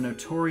here has a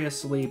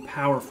notoriously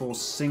powerful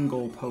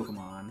single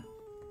Pokemon.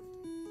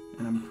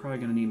 And I'm probably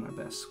going to need my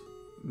best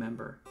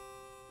member.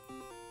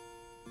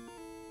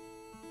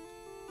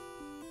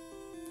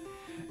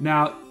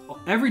 Now,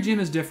 every gym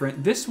is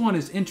different. This one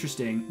is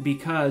interesting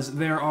because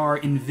there are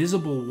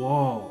invisible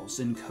walls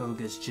in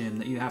Koga's gym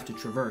that you have to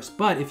traverse.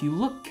 But if you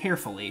look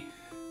carefully,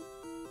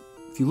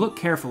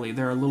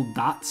 there are little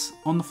dots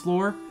on the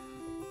floor,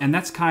 and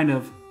that's kind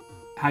of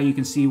how you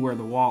can see where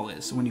the wall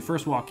is. So when you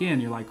first walk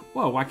in, you're like,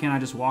 whoa, why can't I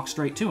just walk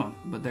straight to him?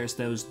 But there's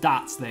those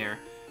dots there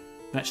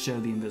that show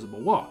the invisible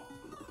wall.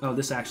 Oh,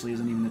 this actually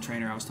isn't even the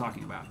trainer I was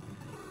talking about.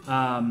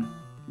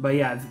 But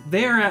yeah,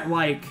 they're at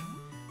like,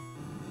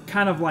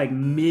 kind of like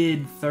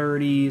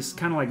mid-30s,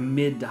 kind of like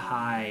mid to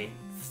high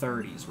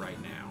 30s right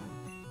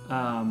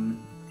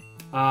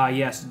now.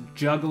 Yes,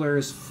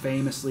 Jugglers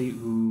famously,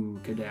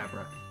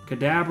 Kadabra.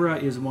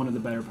 Kadabra is one of the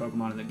better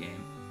Pokemon in the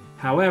game.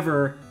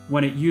 However,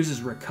 when it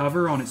uses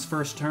Recover on its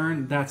first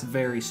turn, that's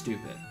very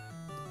stupid.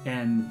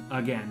 And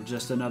again,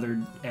 just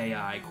another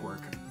AI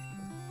quirk.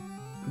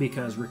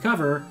 Because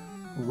Recover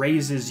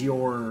raises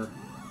your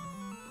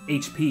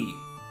HP.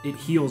 It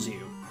heals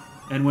you.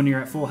 And when you're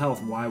at full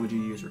health, why would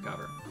you use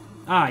Recover?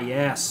 Ah,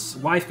 yes.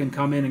 Wife can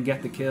come in and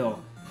get the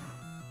kill.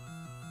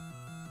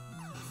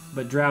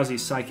 But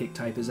Drowsy's Psychic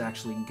type is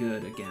actually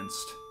good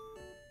against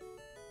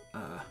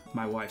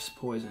my wife's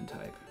Poison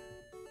type.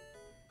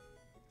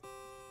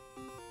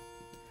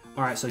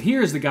 Alright, so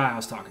here's the guy I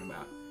was talking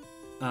about.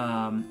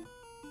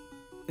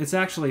 It's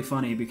actually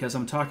funny because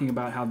I'm talking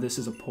about how this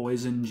is a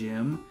Poison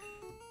gym,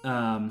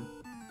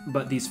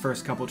 but these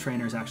first couple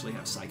trainers actually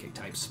have Psychic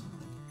types.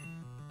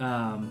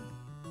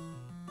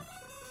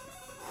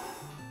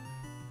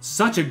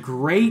 Such a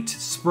great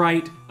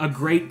sprite, a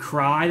great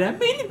cry.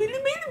 That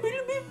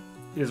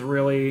is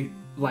really,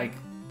 like,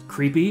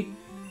 creepy.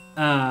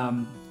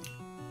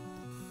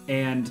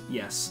 And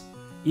yes,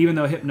 Even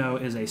though Hypno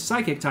is a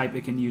psychic type,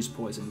 it can use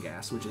poison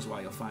gas, which is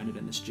why you'll find it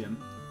in this gym.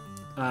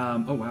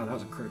 Oh wow, that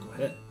was a critical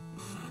hit.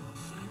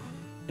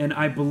 And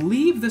I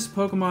believe this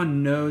Pokemon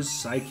knows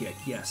Psychic.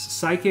 Yes,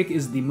 Psychic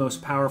is the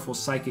most powerful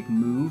Psychic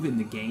move in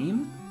the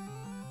game.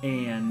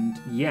 And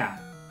yeah,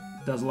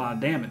 does a lot of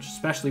damage,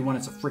 especially when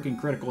it's a freaking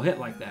critical hit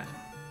like that.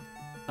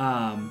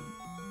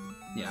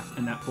 Yeah,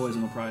 and that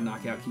poison will probably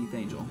knock out Keith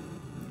Angel.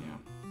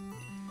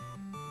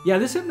 Yeah,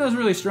 this Hypno's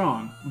really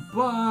strong,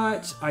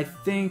 but I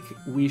think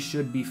we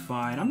should be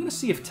fine. I'm going to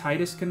see if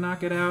Titus can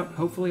knock it out.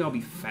 Hopefully I'll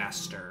be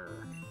faster,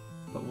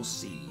 but we'll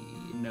see.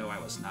 No, I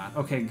was not.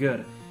 Okay,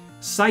 good.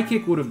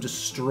 Psychic would have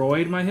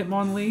destroyed my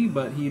Hitmonlee,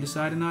 but he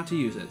decided not to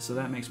use it, so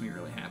that makes me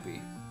really happy.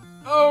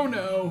 Oh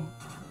no!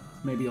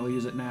 Maybe I'll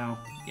use it now.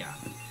 Yeah.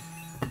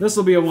 This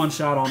will be a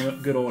one-shot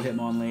on good old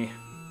Hitmonlee.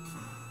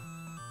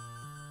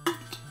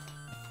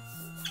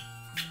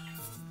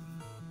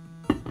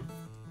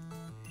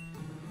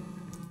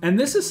 And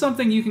this is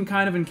something you can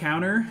kind of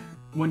encounter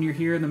when you're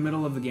here in the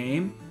middle of the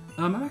game.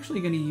 I'm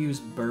actually going to use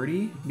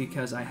Birdie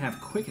because I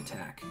have Quick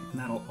Attack, and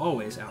that'll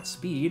always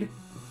outspeed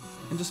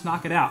and just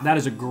knock it out. That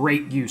is a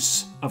great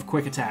use of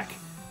Quick Attack.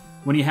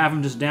 When you have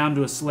them just down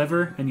to a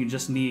sliver and you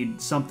just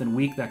need something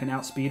weak that can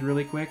outspeed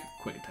really quick,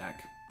 Quick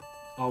Attack.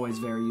 Always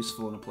very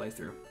useful in a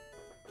playthrough.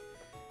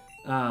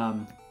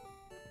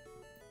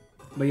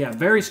 But yeah,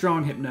 very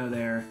strong Hypno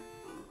there.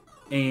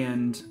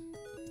 And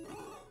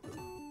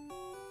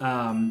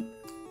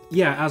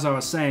yeah, as I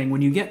was saying,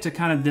 when you get to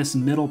kind of this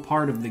middle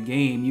part of the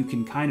game, you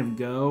can kind of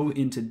go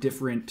into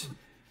different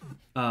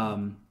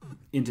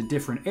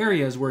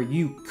areas where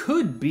you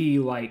could be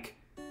like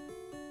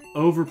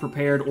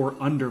over-prepared or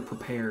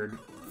under-prepared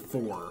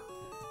for.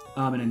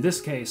 And in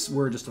this case,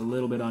 we're just a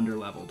little bit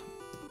under-leveled.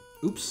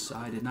 Oops,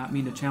 I did not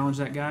mean to challenge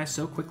that guy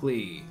so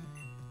quickly.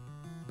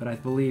 But I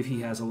believe he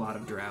has a lot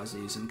of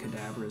Drowsies and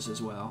Kadabras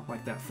as well,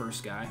 like that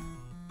first guy.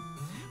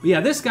 But yeah,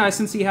 this guy,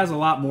 since he has a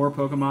lot more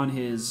Pokemon,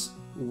 his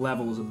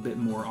level is a bit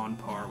more on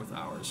par with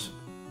ours.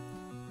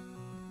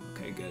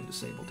 Okay, good.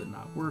 Disable did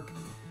not work.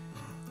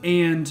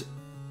 And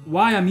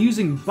why I'm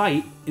using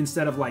Bite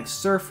instead of like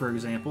Surf, for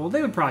example,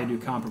 they would probably do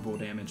comparable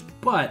damage,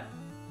 but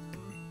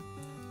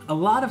a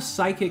lot of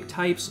Psychic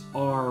types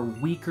are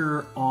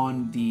weaker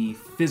on the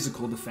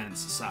physical defense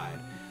side.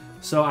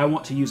 So I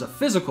want to use a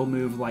physical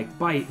move like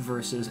Bite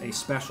versus a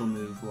special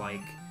move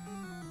like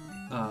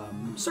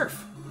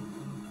Surf.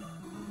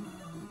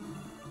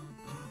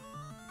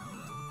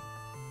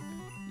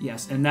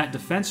 Yes, and that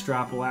defense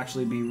drop will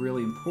actually be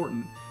really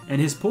important.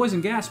 And his Poison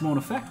Gas won't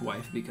affect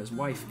Wife, because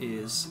Wife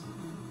is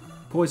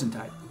Poison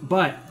type.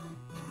 But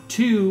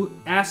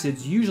 2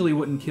 acids usually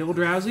wouldn't kill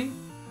Drowsy,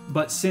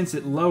 but since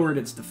it lowered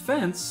its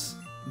defense,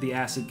 the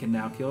acid can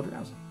now kill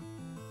Drowsy.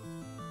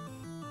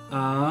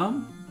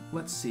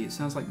 Let's see, it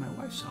sounds like my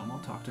wife's home. I'll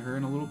talk to her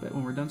in a little bit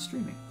when we're done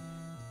streaming.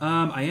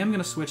 I am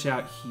going to switch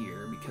out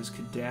here, because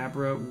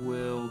Kadabra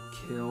will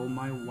kill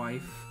my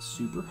wife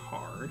super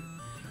hard.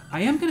 I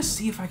am going to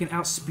see if I can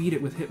outspeed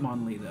it with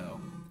Hitmonlee, though.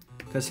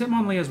 Because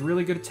Hitmonlee has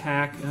really good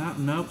attack.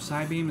 Nope,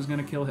 Psybeam is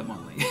going to kill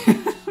Hitmonlee.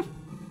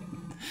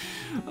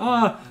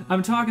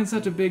 I'm talking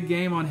such a big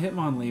game on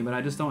Hitmonlee, but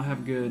I just don't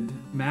have good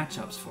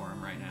matchups for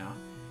him right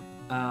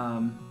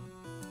now.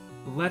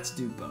 Let's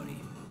do Boney.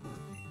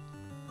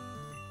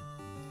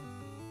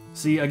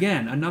 See,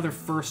 again, another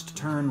first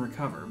turn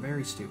recover.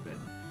 Very stupid.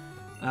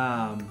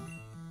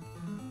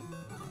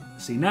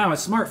 See, now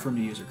it's smart for him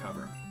to use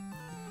recover.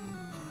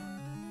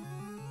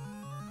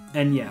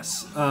 And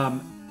yes,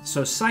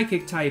 so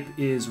Psychic type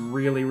is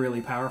really,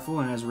 really powerful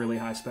and has really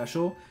high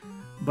special,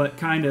 but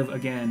kind of,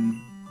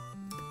 again,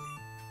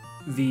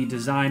 the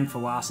design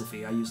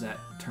philosophy, I use that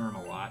term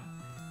a lot,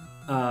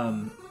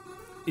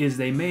 is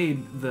they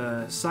made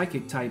the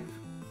Psychic type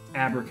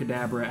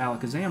Abracadabra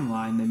Alakazam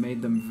line, they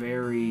made them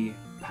very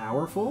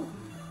powerful,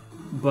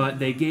 but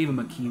they gave them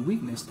a key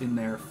weakness in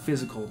their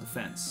physical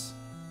defense.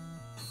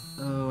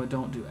 Oh,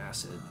 don't do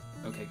acid.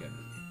 Okay, good.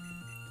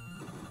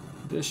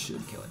 This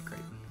should kill it.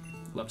 Great.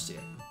 Love to see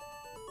it.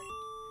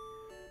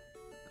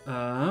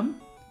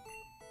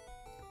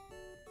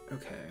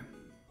 Okay.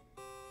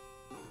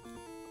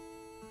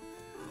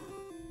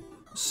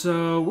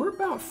 So, we're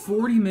about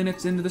 40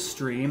 minutes into the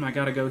stream. I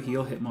gotta go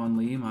heal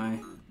Hitmonlee,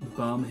 my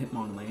bum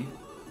Hitmonlee.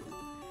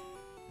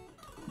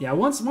 Yeah,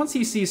 once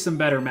he sees some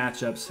better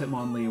matchups,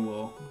 Hitmonlee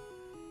will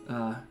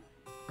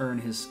earn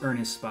his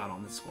spot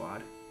on the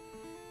squad.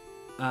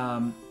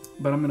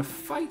 But I'm gonna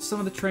fight some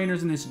of the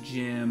trainers in this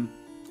gym,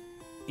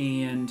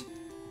 and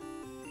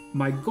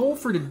my goal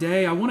for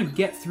today, I want to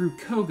get through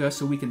Koga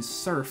so we can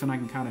surf, and I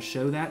can kind of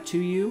show that to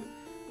you.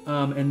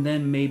 And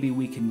then maybe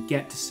we can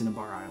get to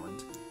Cinnabar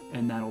Island,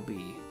 and that'll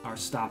be our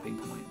stopping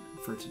point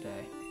for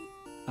today.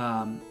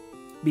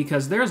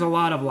 Because there's a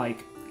lot of,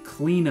 like,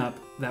 cleanup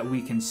that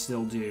we can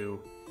still do.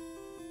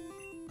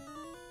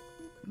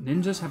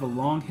 Ninjas have a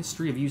long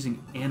history of using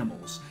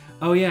animals.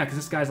 Oh yeah, because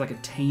this guy's like a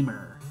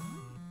tamer.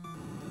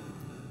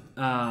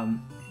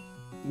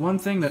 One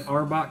thing that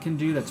Arbok can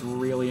do that's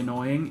really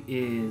annoying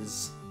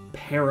is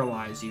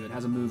paralyze you. It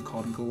has a move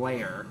called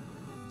Glare.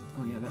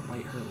 Oh yeah, that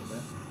might hurt a little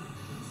bit.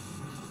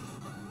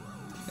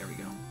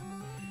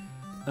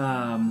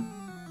 Oh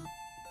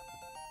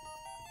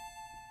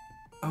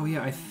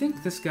yeah, I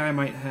think this guy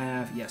might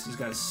have... Yes, he's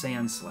got a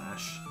Sand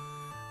Slash.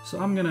 So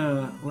I'm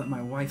gonna let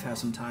my wife have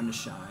some time to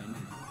shine.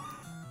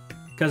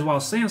 Because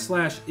while Sand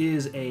Slash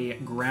is a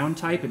ground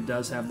type, it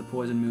does have the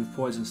Poison move,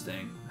 Poison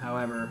Sting.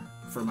 However,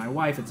 for my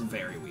wife, it's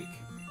very weak.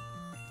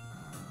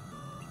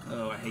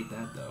 Oh, I hate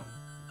that, though.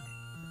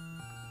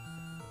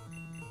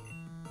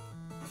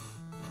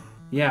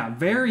 Yeah,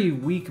 very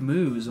weak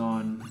moves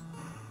on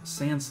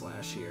Sand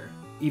Slash here.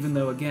 Even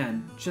though,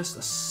 again, just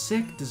a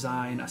sick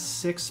design, a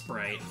sick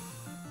sprite.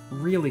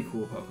 Really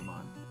cool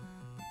Pokemon.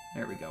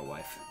 There we go,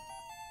 wife.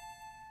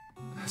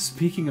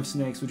 Speaking of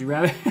snakes, would you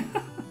rather...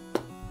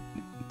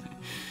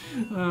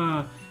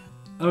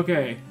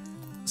 okay,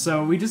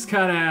 so we just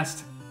got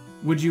asked,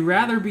 would you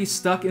rather be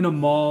stuck in a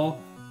mall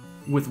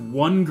with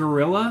 1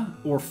 gorilla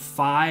or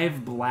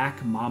 5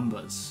 black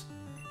mambas?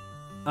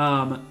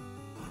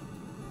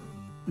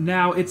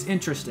 Now, it's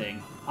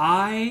interesting.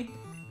 I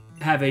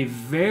have a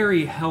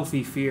very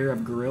healthy fear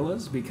of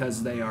gorillas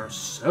because they are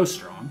so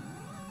strong.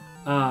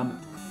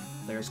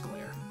 There's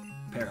Glare.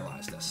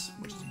 Paralyzed us,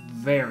 which is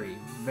very,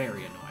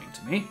 very annoying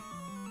to me.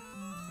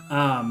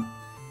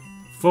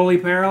 Fully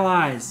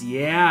paralyzed,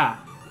 yeah.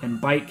 And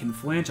Bite can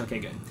flinch. Okay,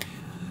 good.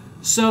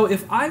 So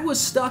if I was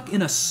stuck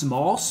in a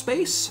small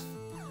space,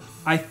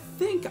 I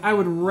think I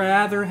would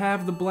rather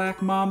have the black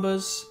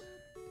mambas.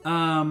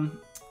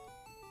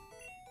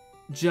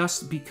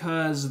 Just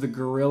because the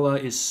gorilla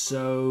is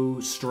so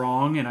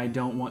strong and I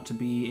don't want to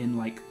be in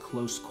like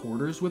close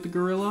quarters with the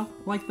gorilla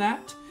like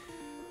that.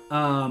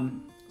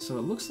 So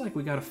it looks like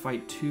we got to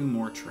fight 2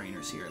 more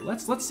trainers here.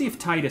 Let's see if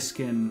Titus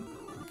can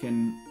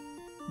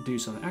do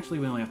something. Actually,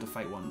 we only have to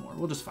fight 1 more.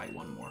 We'll just fight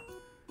 1 more.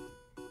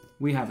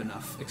 We have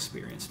enough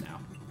experience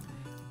now.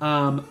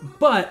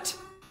 But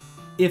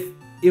if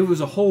it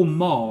was a whole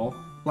mall,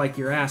 like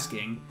you're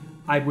asking,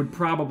 I would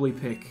probably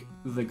pick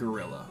the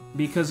gorilla.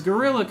 Because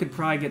gorilla could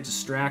probably get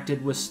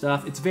distracted with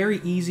stuff. It's very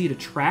easy to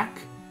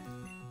track.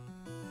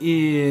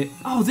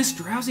 Oh, this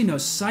Drowsy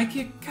Nose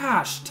Psychic?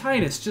 Gosh,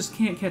 Titus just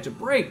can't catch a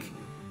break.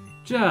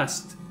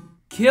 Just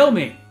kill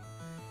me.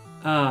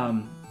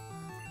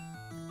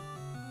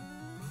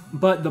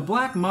 But the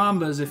black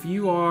mambas, if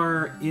you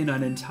are in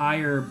an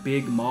entire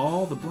big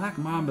mall, the black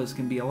mambas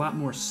can be a lot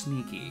more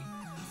sneaky.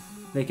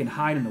 They can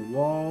hide in the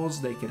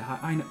walls. They could hide.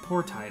 I know,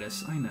 poor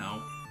Titus. I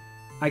know.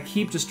 I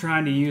keep just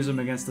trying to use them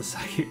against the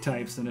psychic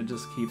types, and it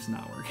just keeps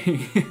not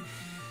working.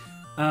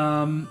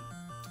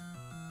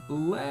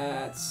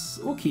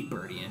 We'll keep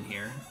Birdie in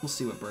here. We'll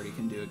see what Birdie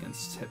can do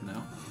against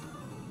Hypno.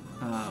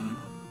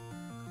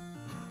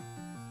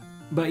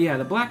 But yeah,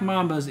 the black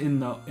mambas in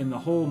the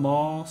whole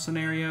mall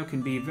scenario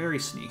can be very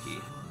sneaky.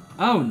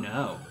 Oh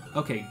no.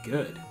 Okay,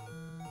 good.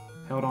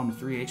 Held on to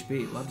 3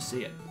 HP. Love to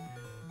see it.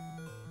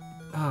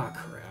 Ah,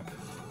 crap.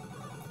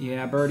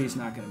 Yeah, Birdie's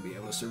not going to be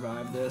able to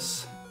survive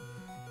this.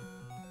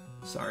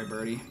 Sorry,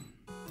 Birdie.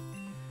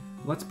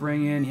 Let's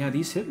bring in... Yeah,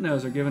 these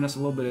Hypnos are giving us a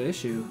little bit of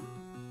issue.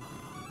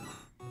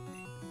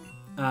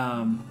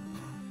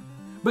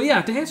 But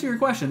yeah, to answer your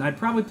question, I'd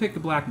probably pick the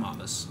black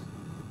mambas.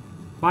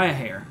 By a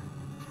hair.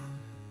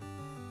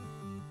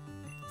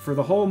 For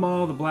the whole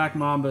mall, the black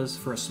mambas.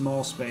 For a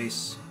small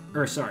space...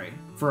 Or, sorry.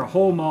 For a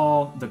whole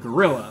mall, the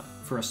gorilla.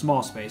 For a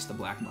small space, the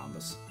black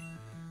mambas.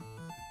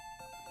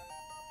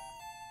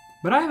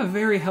 But I have a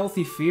very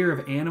healthy fear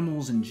of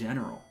animals in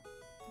general.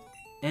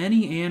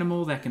 Any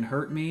animal that can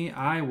hurt me,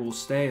 I will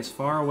stay as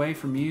far away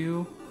from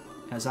you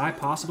as I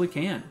possibly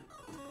can.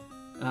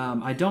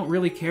 I don't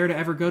really care to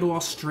ever go to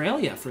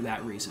Australia for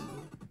that reason.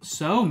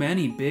 So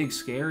many big,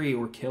 scary,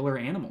 or killer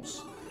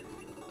animals.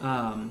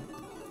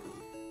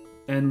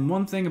 And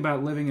one thing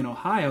about living in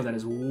Ohio that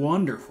is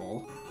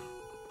wonderful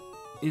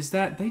is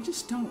that they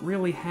just don't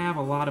really have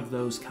a lot of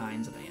those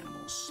kinds of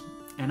animals.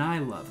 And I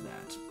love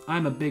that.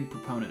 I'm a big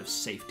proponent of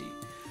safety.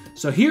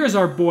 So here's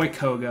our boy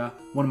Koga,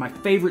 one of my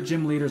favorite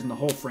gym leaders in the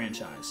whole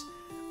franchise.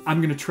 I'm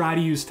going to try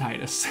to use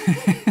Titus.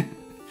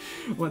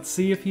 Let's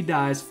see if he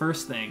dies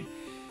first thing.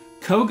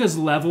 Koga's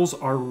levels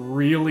are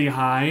really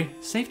high.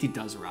 Safety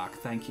does rock,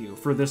 thank you,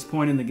 for this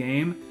point in the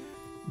game.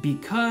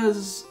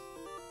 Because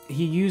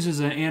he uses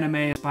an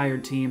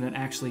anime-inspired team that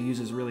actually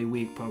uses really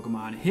weak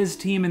Pokemon. His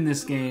team in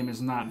this game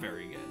is not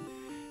very good.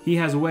 He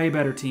has way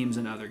better teams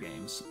in other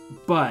games.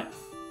 But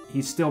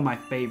he's still my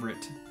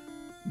favorite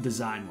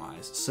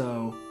design-wise.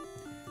 So...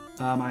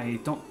 I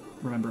don't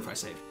remember if I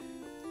saved.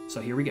 So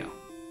here we go.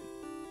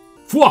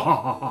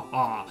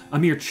 Fwahahaha! A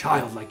mere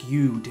child like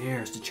you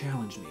dares to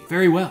challenge me.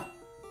 Very well.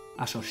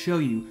 I shall show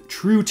you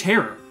true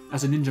terror.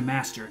 As a ninja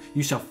master,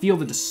 you shall feel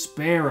the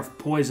despair of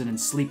poison and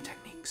sleep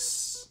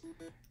techniques.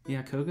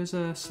 Yeah, Koga's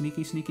a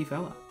sneaky, sneaky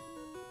fella.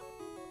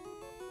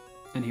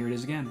 And here it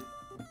is again.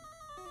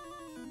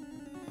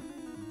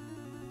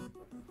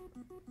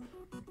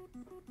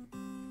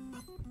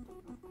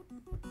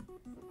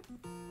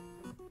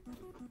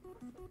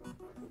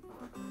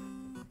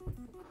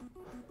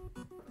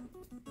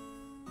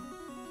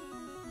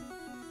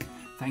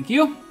 Thank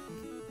you.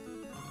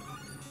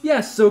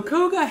 Yes, so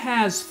Koga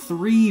has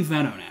 3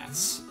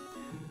 Venonats.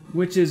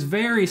 which is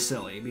very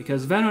silly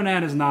because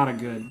Venonat is not a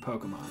good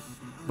Pokemon.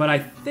 But I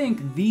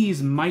think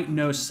these might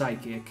know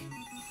Psychic.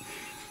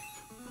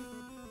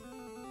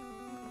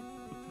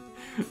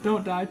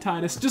 Don't die,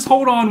 Titus. Just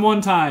hold on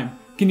one time.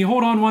 Can you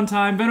hold on one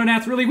time?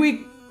 Venonat's really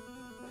weak.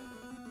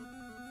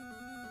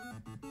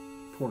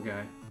 Poor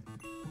guy.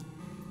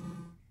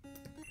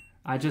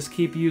 I just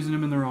keep using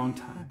him in the wrong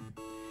time.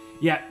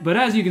 Yeah, but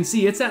as you can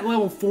see, it's at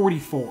level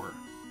 44.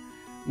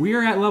 We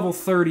are at level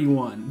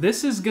 31.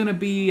 This is gonna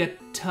be a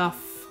tough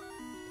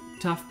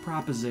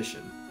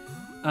proposition.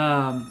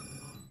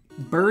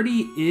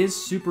 Birdie is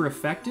super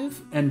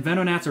effective, and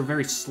Venonats are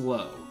very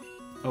slow.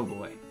 Oh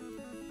boy.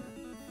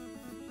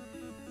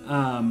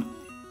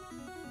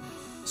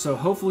 So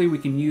hopefully we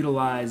can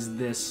utilize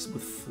this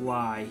with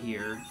Fly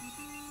here.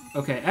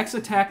 Okay, X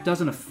attack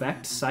doesn't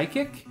affect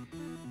Psychic,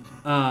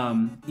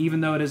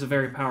 even though it is a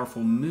very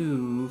powerful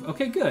move.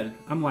 Okay, good.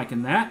 I'm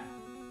liking that.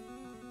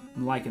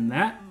 I'm liking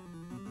that.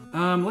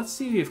 Let's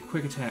see if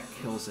Quick Attack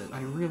kills it.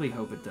 I really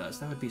hope it does.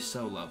 That would be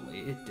so lovely.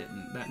 It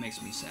didn't. That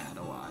makes me sad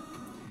a lot.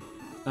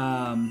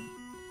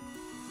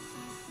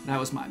 That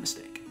was my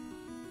mistake.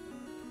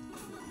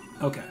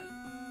 Okay.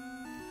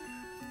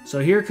 So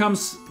here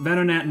comes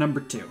Venonat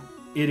number 2.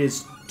 It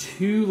is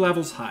 2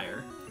 levels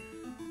higher.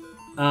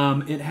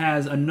 He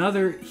has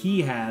another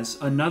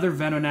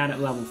Venonat at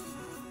level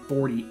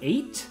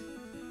 48.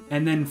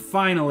 And then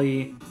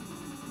finally,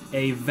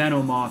 a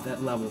Venomoth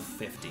at level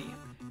 50.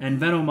 And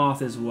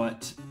Venomoth is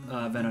what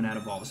Venonat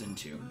evolves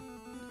into.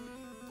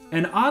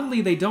 And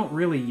oddly, they don't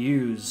really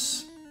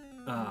use,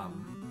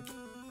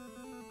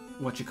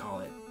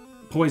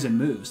 poison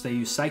moves. They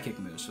use psychic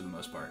moves for the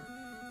most part.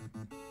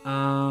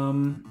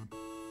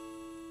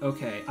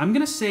 Okay, I'm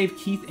gonna save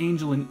Keith,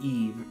 Angel, and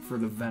Eve for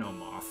the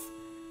Venomoth.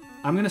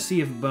 I'm gonna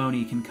see if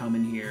Boney can come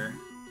in here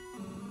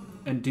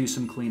and do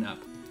some cleanup.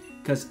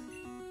 Because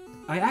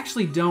I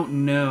actually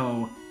don't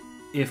know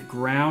if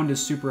Ground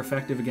is super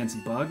effective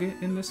against Bug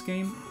in this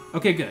game.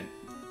 Okay, good.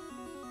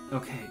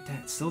 Okay,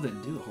 that still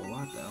didn't do a whole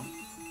lot, though.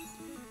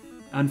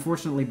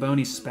 Unfortunately,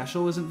 Boney's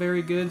special isn't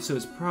very good, so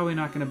it's probably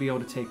not going to be able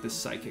to take this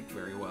Psychic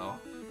very well.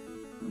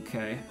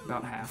 Okay,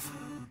 about half.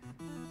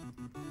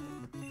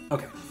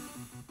 Okay.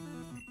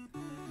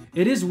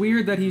 It is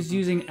weird that he's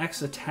using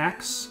X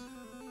attacks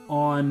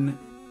on...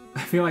 I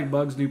feel like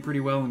Bugs do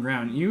pretty well on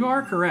ground. You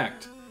are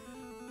correct.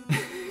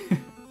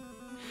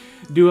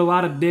 Do a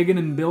lot of digging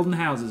and building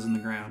houses in the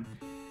ground.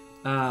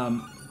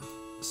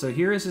 So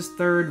here is his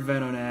third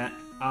Venonat.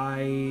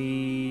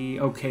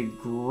 Okay,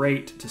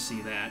 great to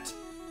see that.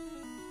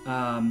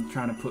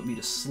 Trying to put me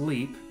to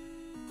sleep.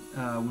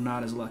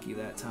 Not as lucky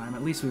that time.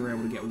 At least we were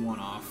able to get one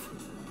off.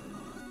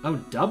 Oh,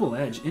 Double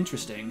Edge.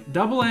 Interesting.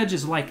 Double Edge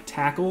is like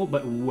Tackle,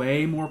 but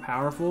way more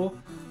powerful,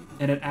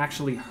 and it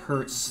actually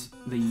hurts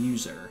the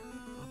user.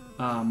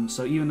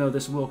 So even though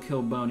this will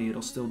kill Boney,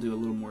 it'll still do a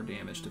little more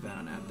damage to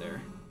Venonat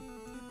there.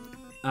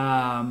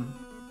 I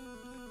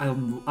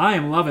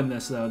am loving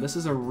this, though. This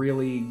is a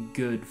really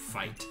good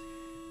fight.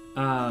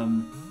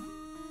 I'm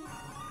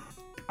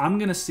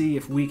going to see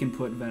if we can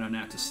put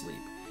Venonat to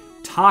sleep.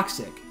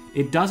 Toxic.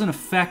 It doesn't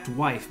affect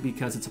Wife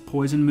because it's a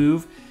poison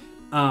move.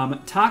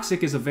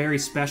 Toxic is a very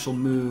special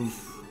move.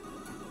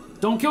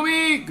 Don't kill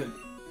me! Good.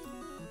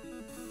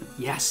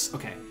 Yes,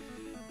 okay.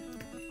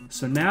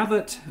 So now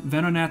that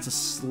Venonat's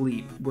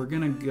asleep, we're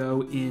going to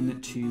go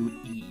into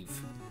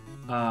Eve.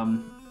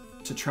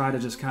 To try to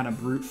just kind of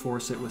brute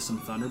force it with some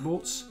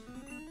Thunderbolts.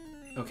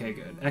 Okay,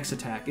 good. X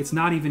attack. It's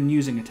not even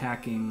using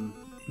attacking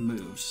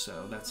moves,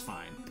 so that's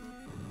fine.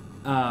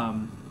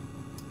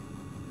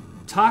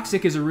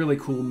 Toxic is a really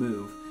cool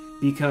move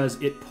because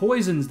it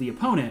poisons the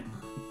opponent,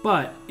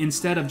 but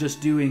instead of just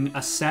doing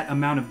a set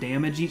amount of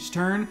damage each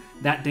turn,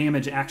 that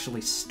damage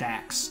actually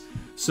stacks.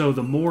 So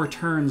the more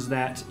turns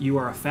that you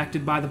are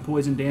affected by the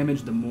poison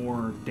damage, the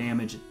more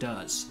damage it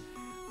does.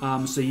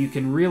 So you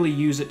can really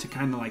use it to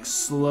kind of like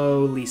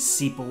slowly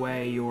seep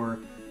away your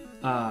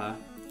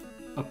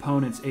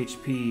opponent's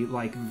HP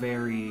like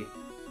very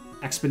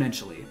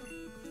exponentially,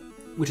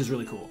 which is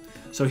really cool.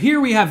 So here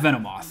we have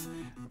Venomoth.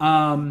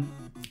 I'm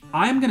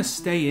going to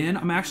stay in.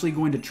 I'm actually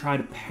going to try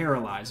to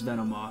paralyze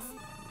Venomoth.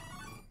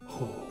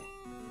 Oh.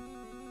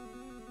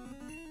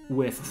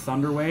 With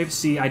Thunder Wave.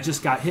 See, I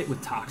just got hit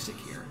with Toxic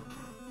here.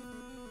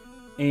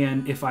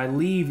 And if I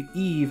leave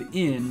Eve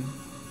in,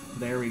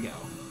 there we go.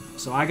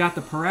 So I got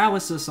the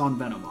paralysis on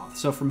Venomoth.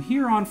 So from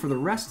here on, for the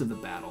rest of the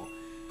battle,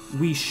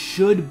 we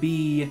should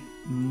be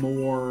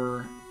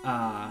more...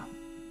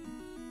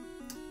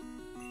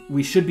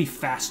 we should be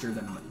faster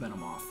than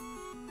Venomoth.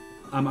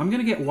 I'm going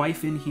to get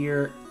Wife in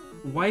here.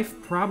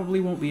 Wife probably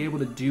won't be able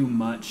to do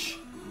much.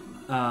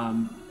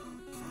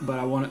 But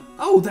I want to...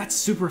 Oh, that's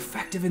super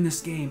effective in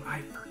this game.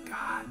 I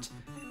forgot.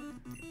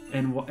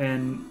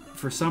 And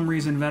for some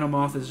reason,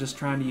 Venomoth is just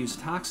trying to use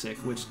Toxic,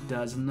 which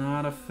does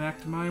not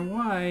affect my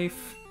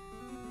Wife.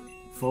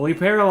 Fully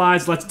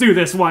paralyzed. Let's do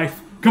this, Wife.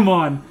 Come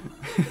on.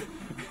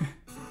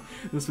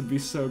 This would be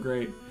so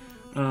great.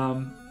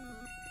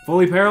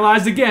 Fully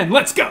paralyzed again.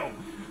 Let's go.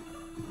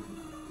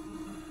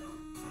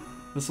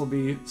 This will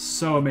be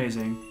so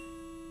amazing.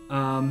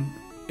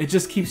 it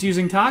just keeps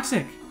using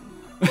Toxic.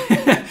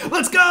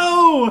 Let's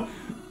go!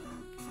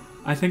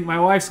 I think my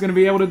wife's gonna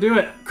be able to do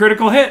it.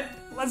 Critical hit.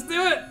 Let's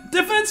do it.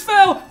 Defense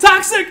fell.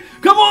 Toxic.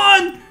 Come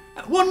on.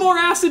 One more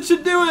acid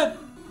should do it.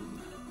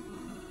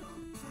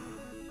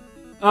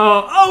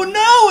 Oh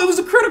no! It was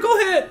a critical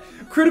hit.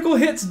 Critical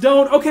hits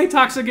don't. Okay,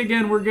 Toxic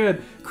again. We're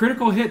good.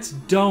 Critical hits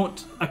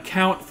don't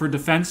account for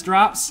defense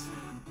drops.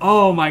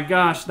 Oh my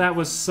gosh, that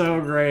was so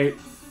great.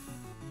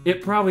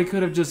 It probably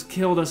could have just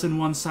killed us in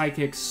one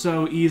Psychic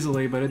so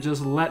easily, but it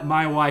just let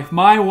my wife,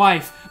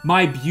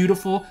 my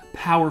beautiful,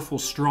 powerful,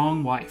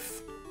 strong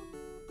wife,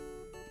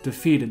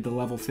 defeated the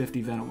level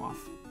 50 Venomoth.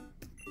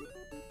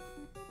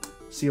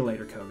 See you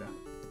later, Koga.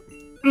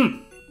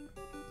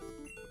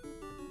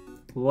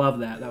 Love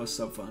that. That was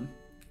so fun.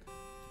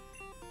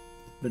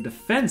 The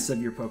defense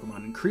of your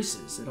Pokemon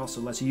increases. It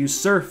also lets you use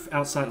Surf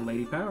outside of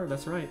Lady Power.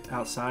 That's right,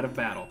 outside of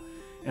battle.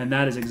 And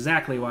that is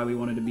exactly why we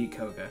wanted to beat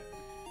Koga.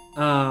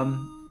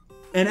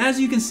 And as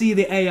you can see,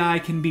 the AI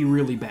can be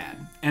really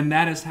bad. And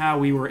that is how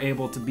we were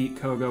able to beat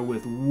Koga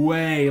with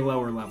way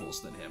lower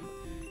levels than him.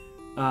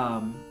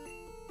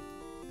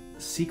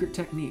 Secret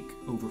technique,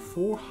 over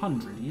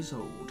 400 years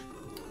old.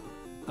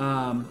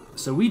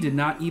 So we did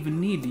not even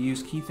need to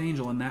use Keith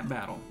Angel in that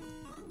battle.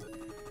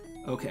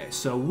 Okay,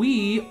 so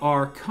we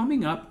are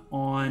coming up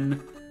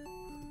on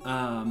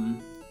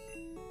an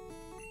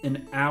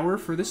hour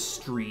for the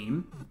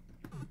stream.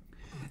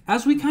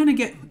 As we kind of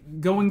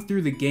get going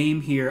through the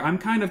game here, I'm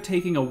kind of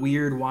taking a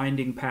weird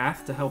winding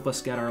path to help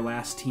us get our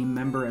last team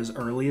member as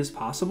early as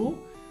possible.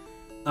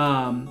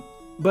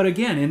 But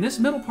again, in this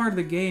middle part of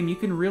the game, you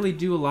can really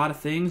do a lot of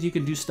things. You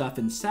can do stuff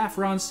in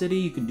Saffron City,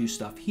 you can do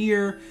stuff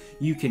here,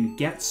 you can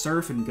get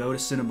Surf and go to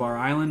Cinnabar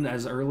Island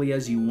as early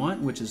as you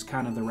want, which is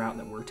kind of the route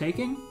that we're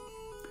taking.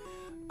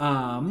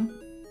 Hold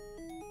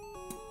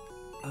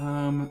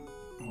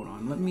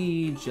on, let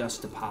me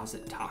just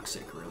deposit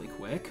Toxic really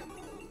quick.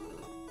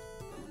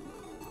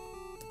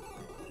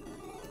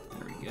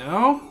 There we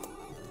go.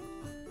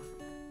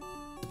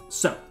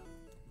 So,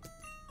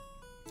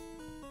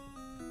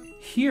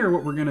 here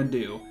what we're gonna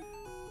do,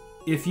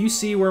 if you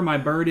see where my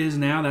bird is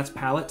now, that's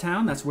Pallet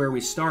Town, that's where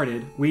we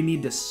started. We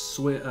need to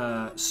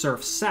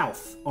surf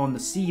south on the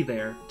sea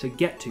there to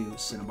get to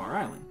Cinnabar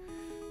Island.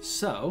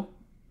 So,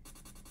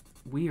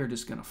 we are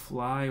just gonna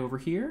fly over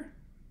here.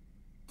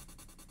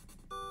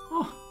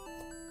 Oh,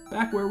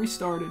 back where we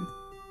started.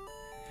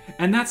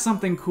 And that's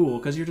something cool,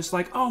 because you're just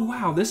like, oh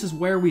wow, this is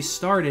where we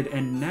started,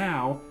 and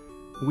now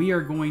we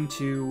are going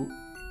to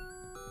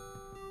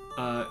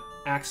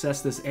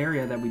access this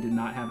area that we did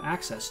not have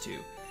access to.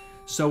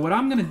 So what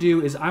I'm going to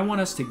do is I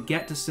want us to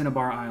get to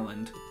Cinnabar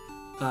Island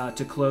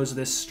to close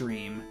this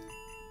stream.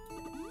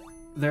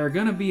 There are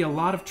going to be a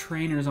lot of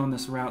trainers on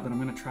this route that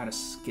I'm going to try to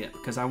skip,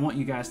 because I want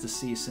you guys to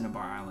see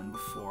Cinnabar Island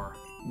before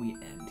we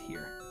end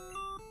here.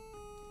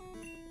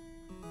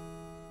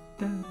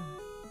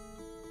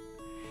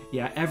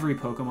 Yeah, every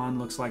Pokemon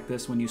looks like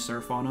this when you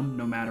surf on them,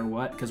 no matter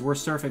what, because we're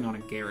surfing on a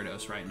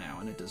Gyarados right now,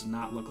 and it does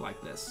not look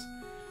like this.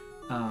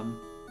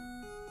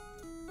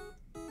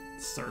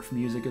 Surf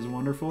music is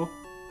wonderful.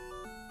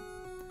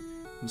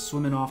 I'm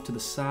swimming off to the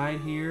side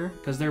here,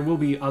 because there will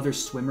be other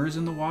swimmers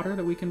in the water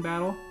that we can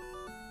battle.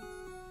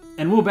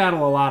 And we'll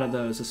battle a lot of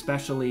those,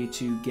 especially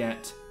to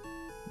get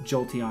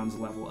Jolteon's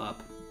level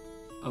up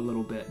a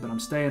little bit. But I'm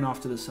staying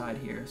off to the side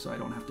here, so I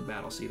don't have to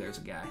battle. See, there's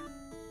a guy.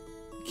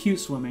 Cute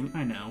swimming,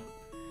 I know.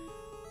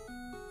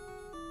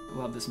 I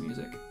love this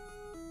music.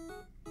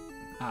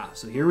 Ah,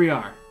 so here we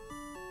are.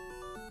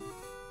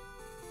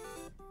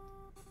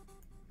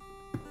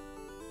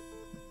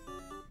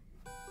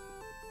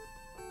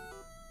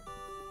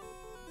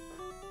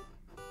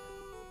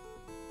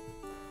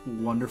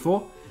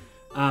 Wonderful.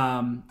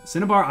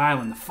 Cinnabar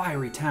Island, the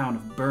fiery town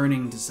of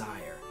burning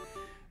desire.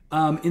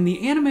 In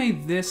the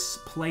anime, this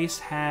place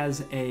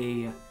has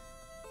a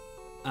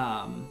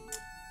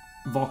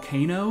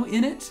volcano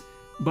in it,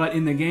 but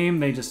in the game,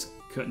 they just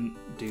couldn't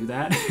do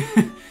that.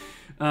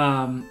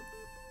 And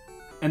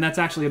that's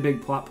actually a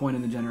big plot point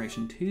in the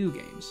Generation 2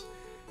 games.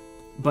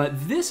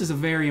 But this is a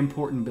very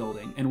important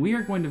building, and we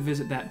are going to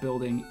visit that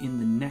building in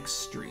the next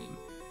stream.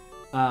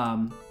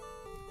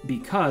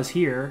 Because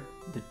here,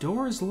 the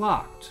door is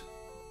locked.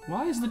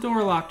 Why is the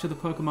door locked to the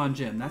Pokemon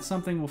Gym? That's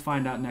something we'll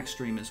find out next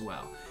stream as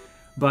well.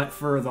 But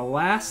for the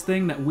last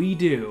thing that we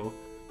do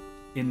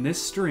in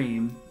this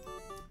stream,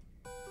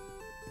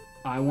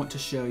 I want to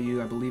show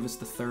you, I believe it's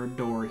the third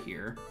door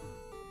here,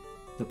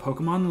 the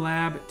Pokemon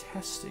Lab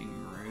testing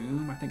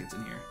room. I think it's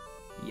in here.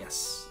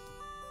 Yes.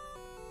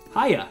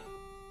 Hiya!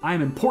 I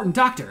am Important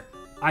Doctor.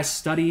 I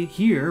study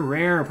here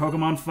rare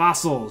Pokemon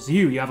fossils.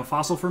 You have a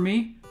fossil for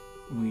me?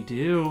 We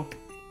do.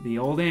 The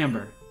old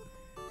Amber.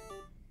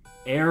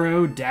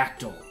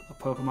 Aerodactyl, a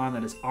Pokemon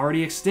that is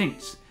already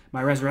extinct.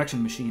 My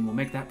resurrection machine will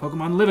make that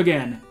Pokemon live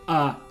again.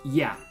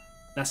 Yeah.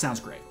 That sounds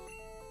great.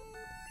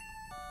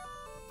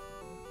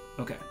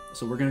 Okay,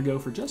 so we're gonna go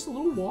for just a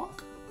little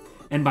walk.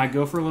 And by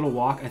go for a little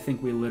walk, I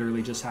think we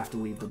literally just have to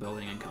leave the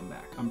building and come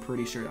back. I'm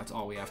pretty sure that's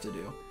all we have to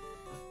do.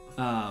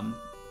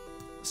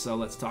 So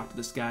let's talk to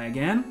this guy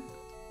again.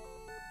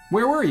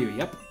 Where were you?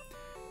 Yep.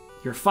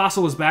 Your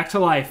fossil is back to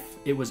life.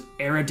 It was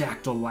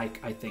Aerodactyl-like,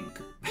 I think.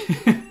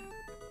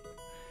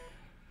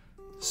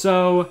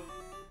 So,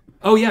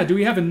 oh yeah, do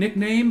we have a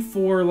nickname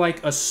for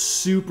like a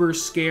super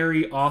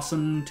scary,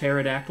 awesome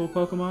pterodactyl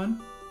Pokemon?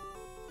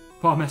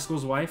 Paul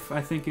Mescal's wife,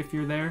 I think, if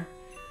you're there.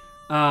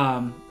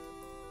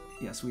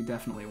 Yes, we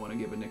definitely want to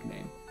give a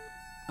nickname.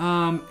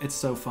 It's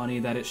so funny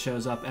that it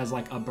shows up as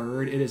like a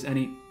bird. It is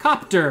any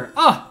Copter.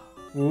 Oh,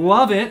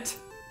 love it.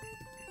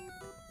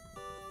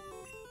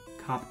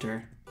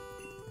 Copter.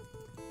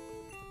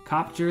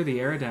 Copter the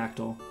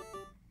Aerodactyl.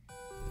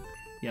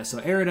 Yeah, so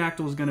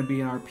Aerodactyl is going to be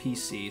in our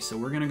PC. So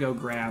we're going to go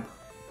grab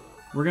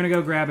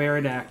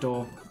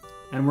Aerodactyl,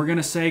 and we're going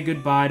to say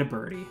goodbye to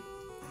Birdie.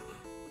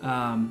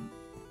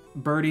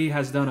 Birdie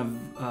has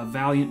done a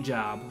valiant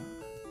job,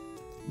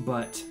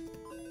 but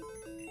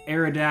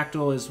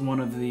Aerodactyl is one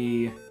of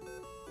the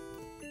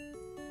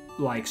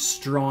like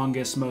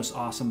strongest, most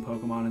awesome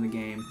Pokemon in the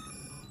game,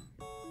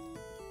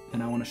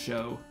 and I want to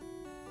show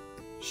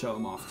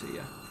him off to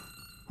you.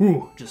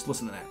 Whew, just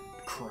listen to that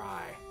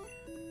cry.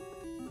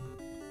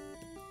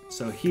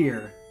 So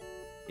here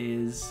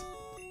is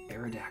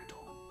Aerodactyl.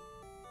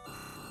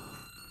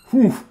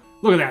 Whew,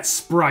 look at that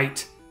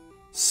sprite.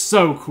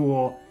 So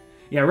cool.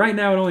 Yeah, right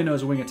now it only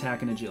knows Wing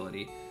Attack and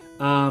Agility.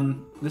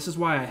 This is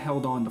why I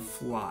held on to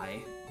Fly,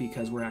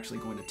 because we're actually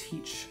going to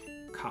teach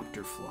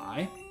Copter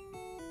Fly.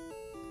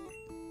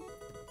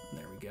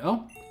 There we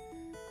go.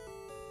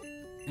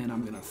 And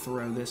I'm going to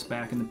throw this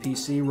back in the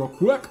PC real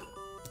quick.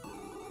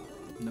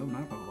 No,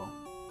 not a Pokeball.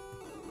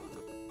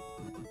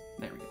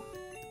 There we go.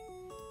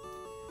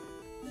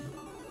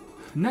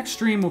 Next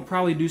stream we'll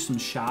probably do some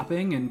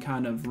shopping and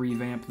kind of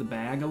revamp the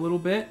bag a little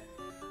bit.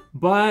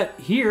 But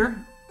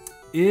here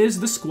is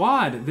the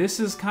squad. This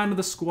is kind of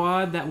the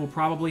squad that we'll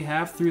probably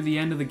have through the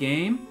end of the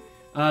game.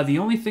 The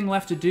only thing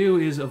left to do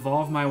is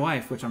evolve my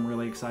wife, which I'm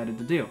really excited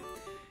to do.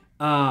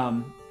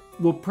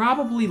 We'll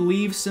probably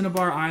leave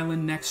Cinnabar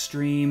Island next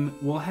stream.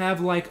 We'll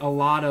have like a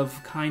lot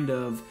of kind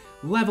of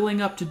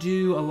leveling up to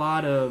do, a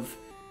lot of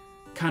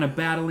kind of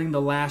battling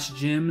the last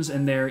gyms,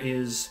 and there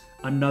is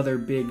another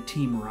big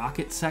Team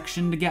Rocket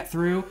section to get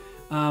through,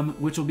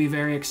 which will be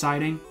very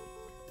exciting.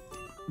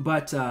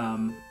 But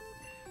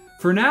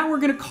for now, we're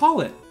going to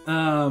call it.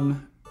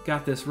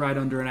 Got this right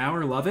under an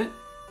hour. Love it.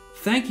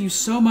 Thank you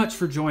so much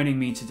for joining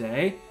me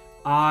today.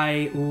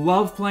 I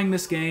love playing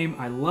this game.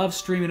 I love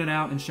streaming it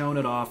out and showing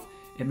it off.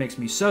 It makes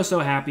me so, so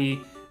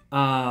happy.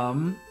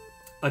 Again,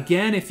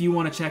 if you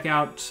want to check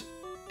out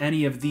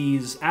any of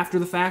these after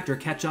the fact or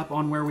catch up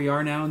on where we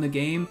are now in the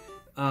game,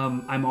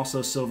 I'm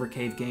also Silver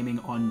Cave Gaming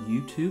on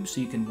YouTube,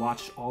 so you can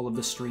watch all of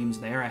the streams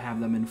there. I have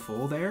them in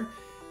full there.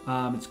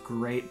 It's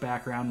great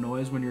background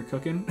noise when you're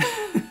cooking.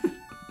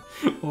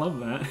 Love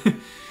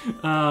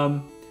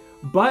that.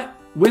 But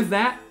with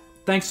that,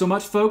 thanks so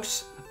much,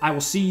 folks. I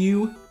will see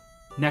you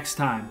next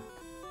time.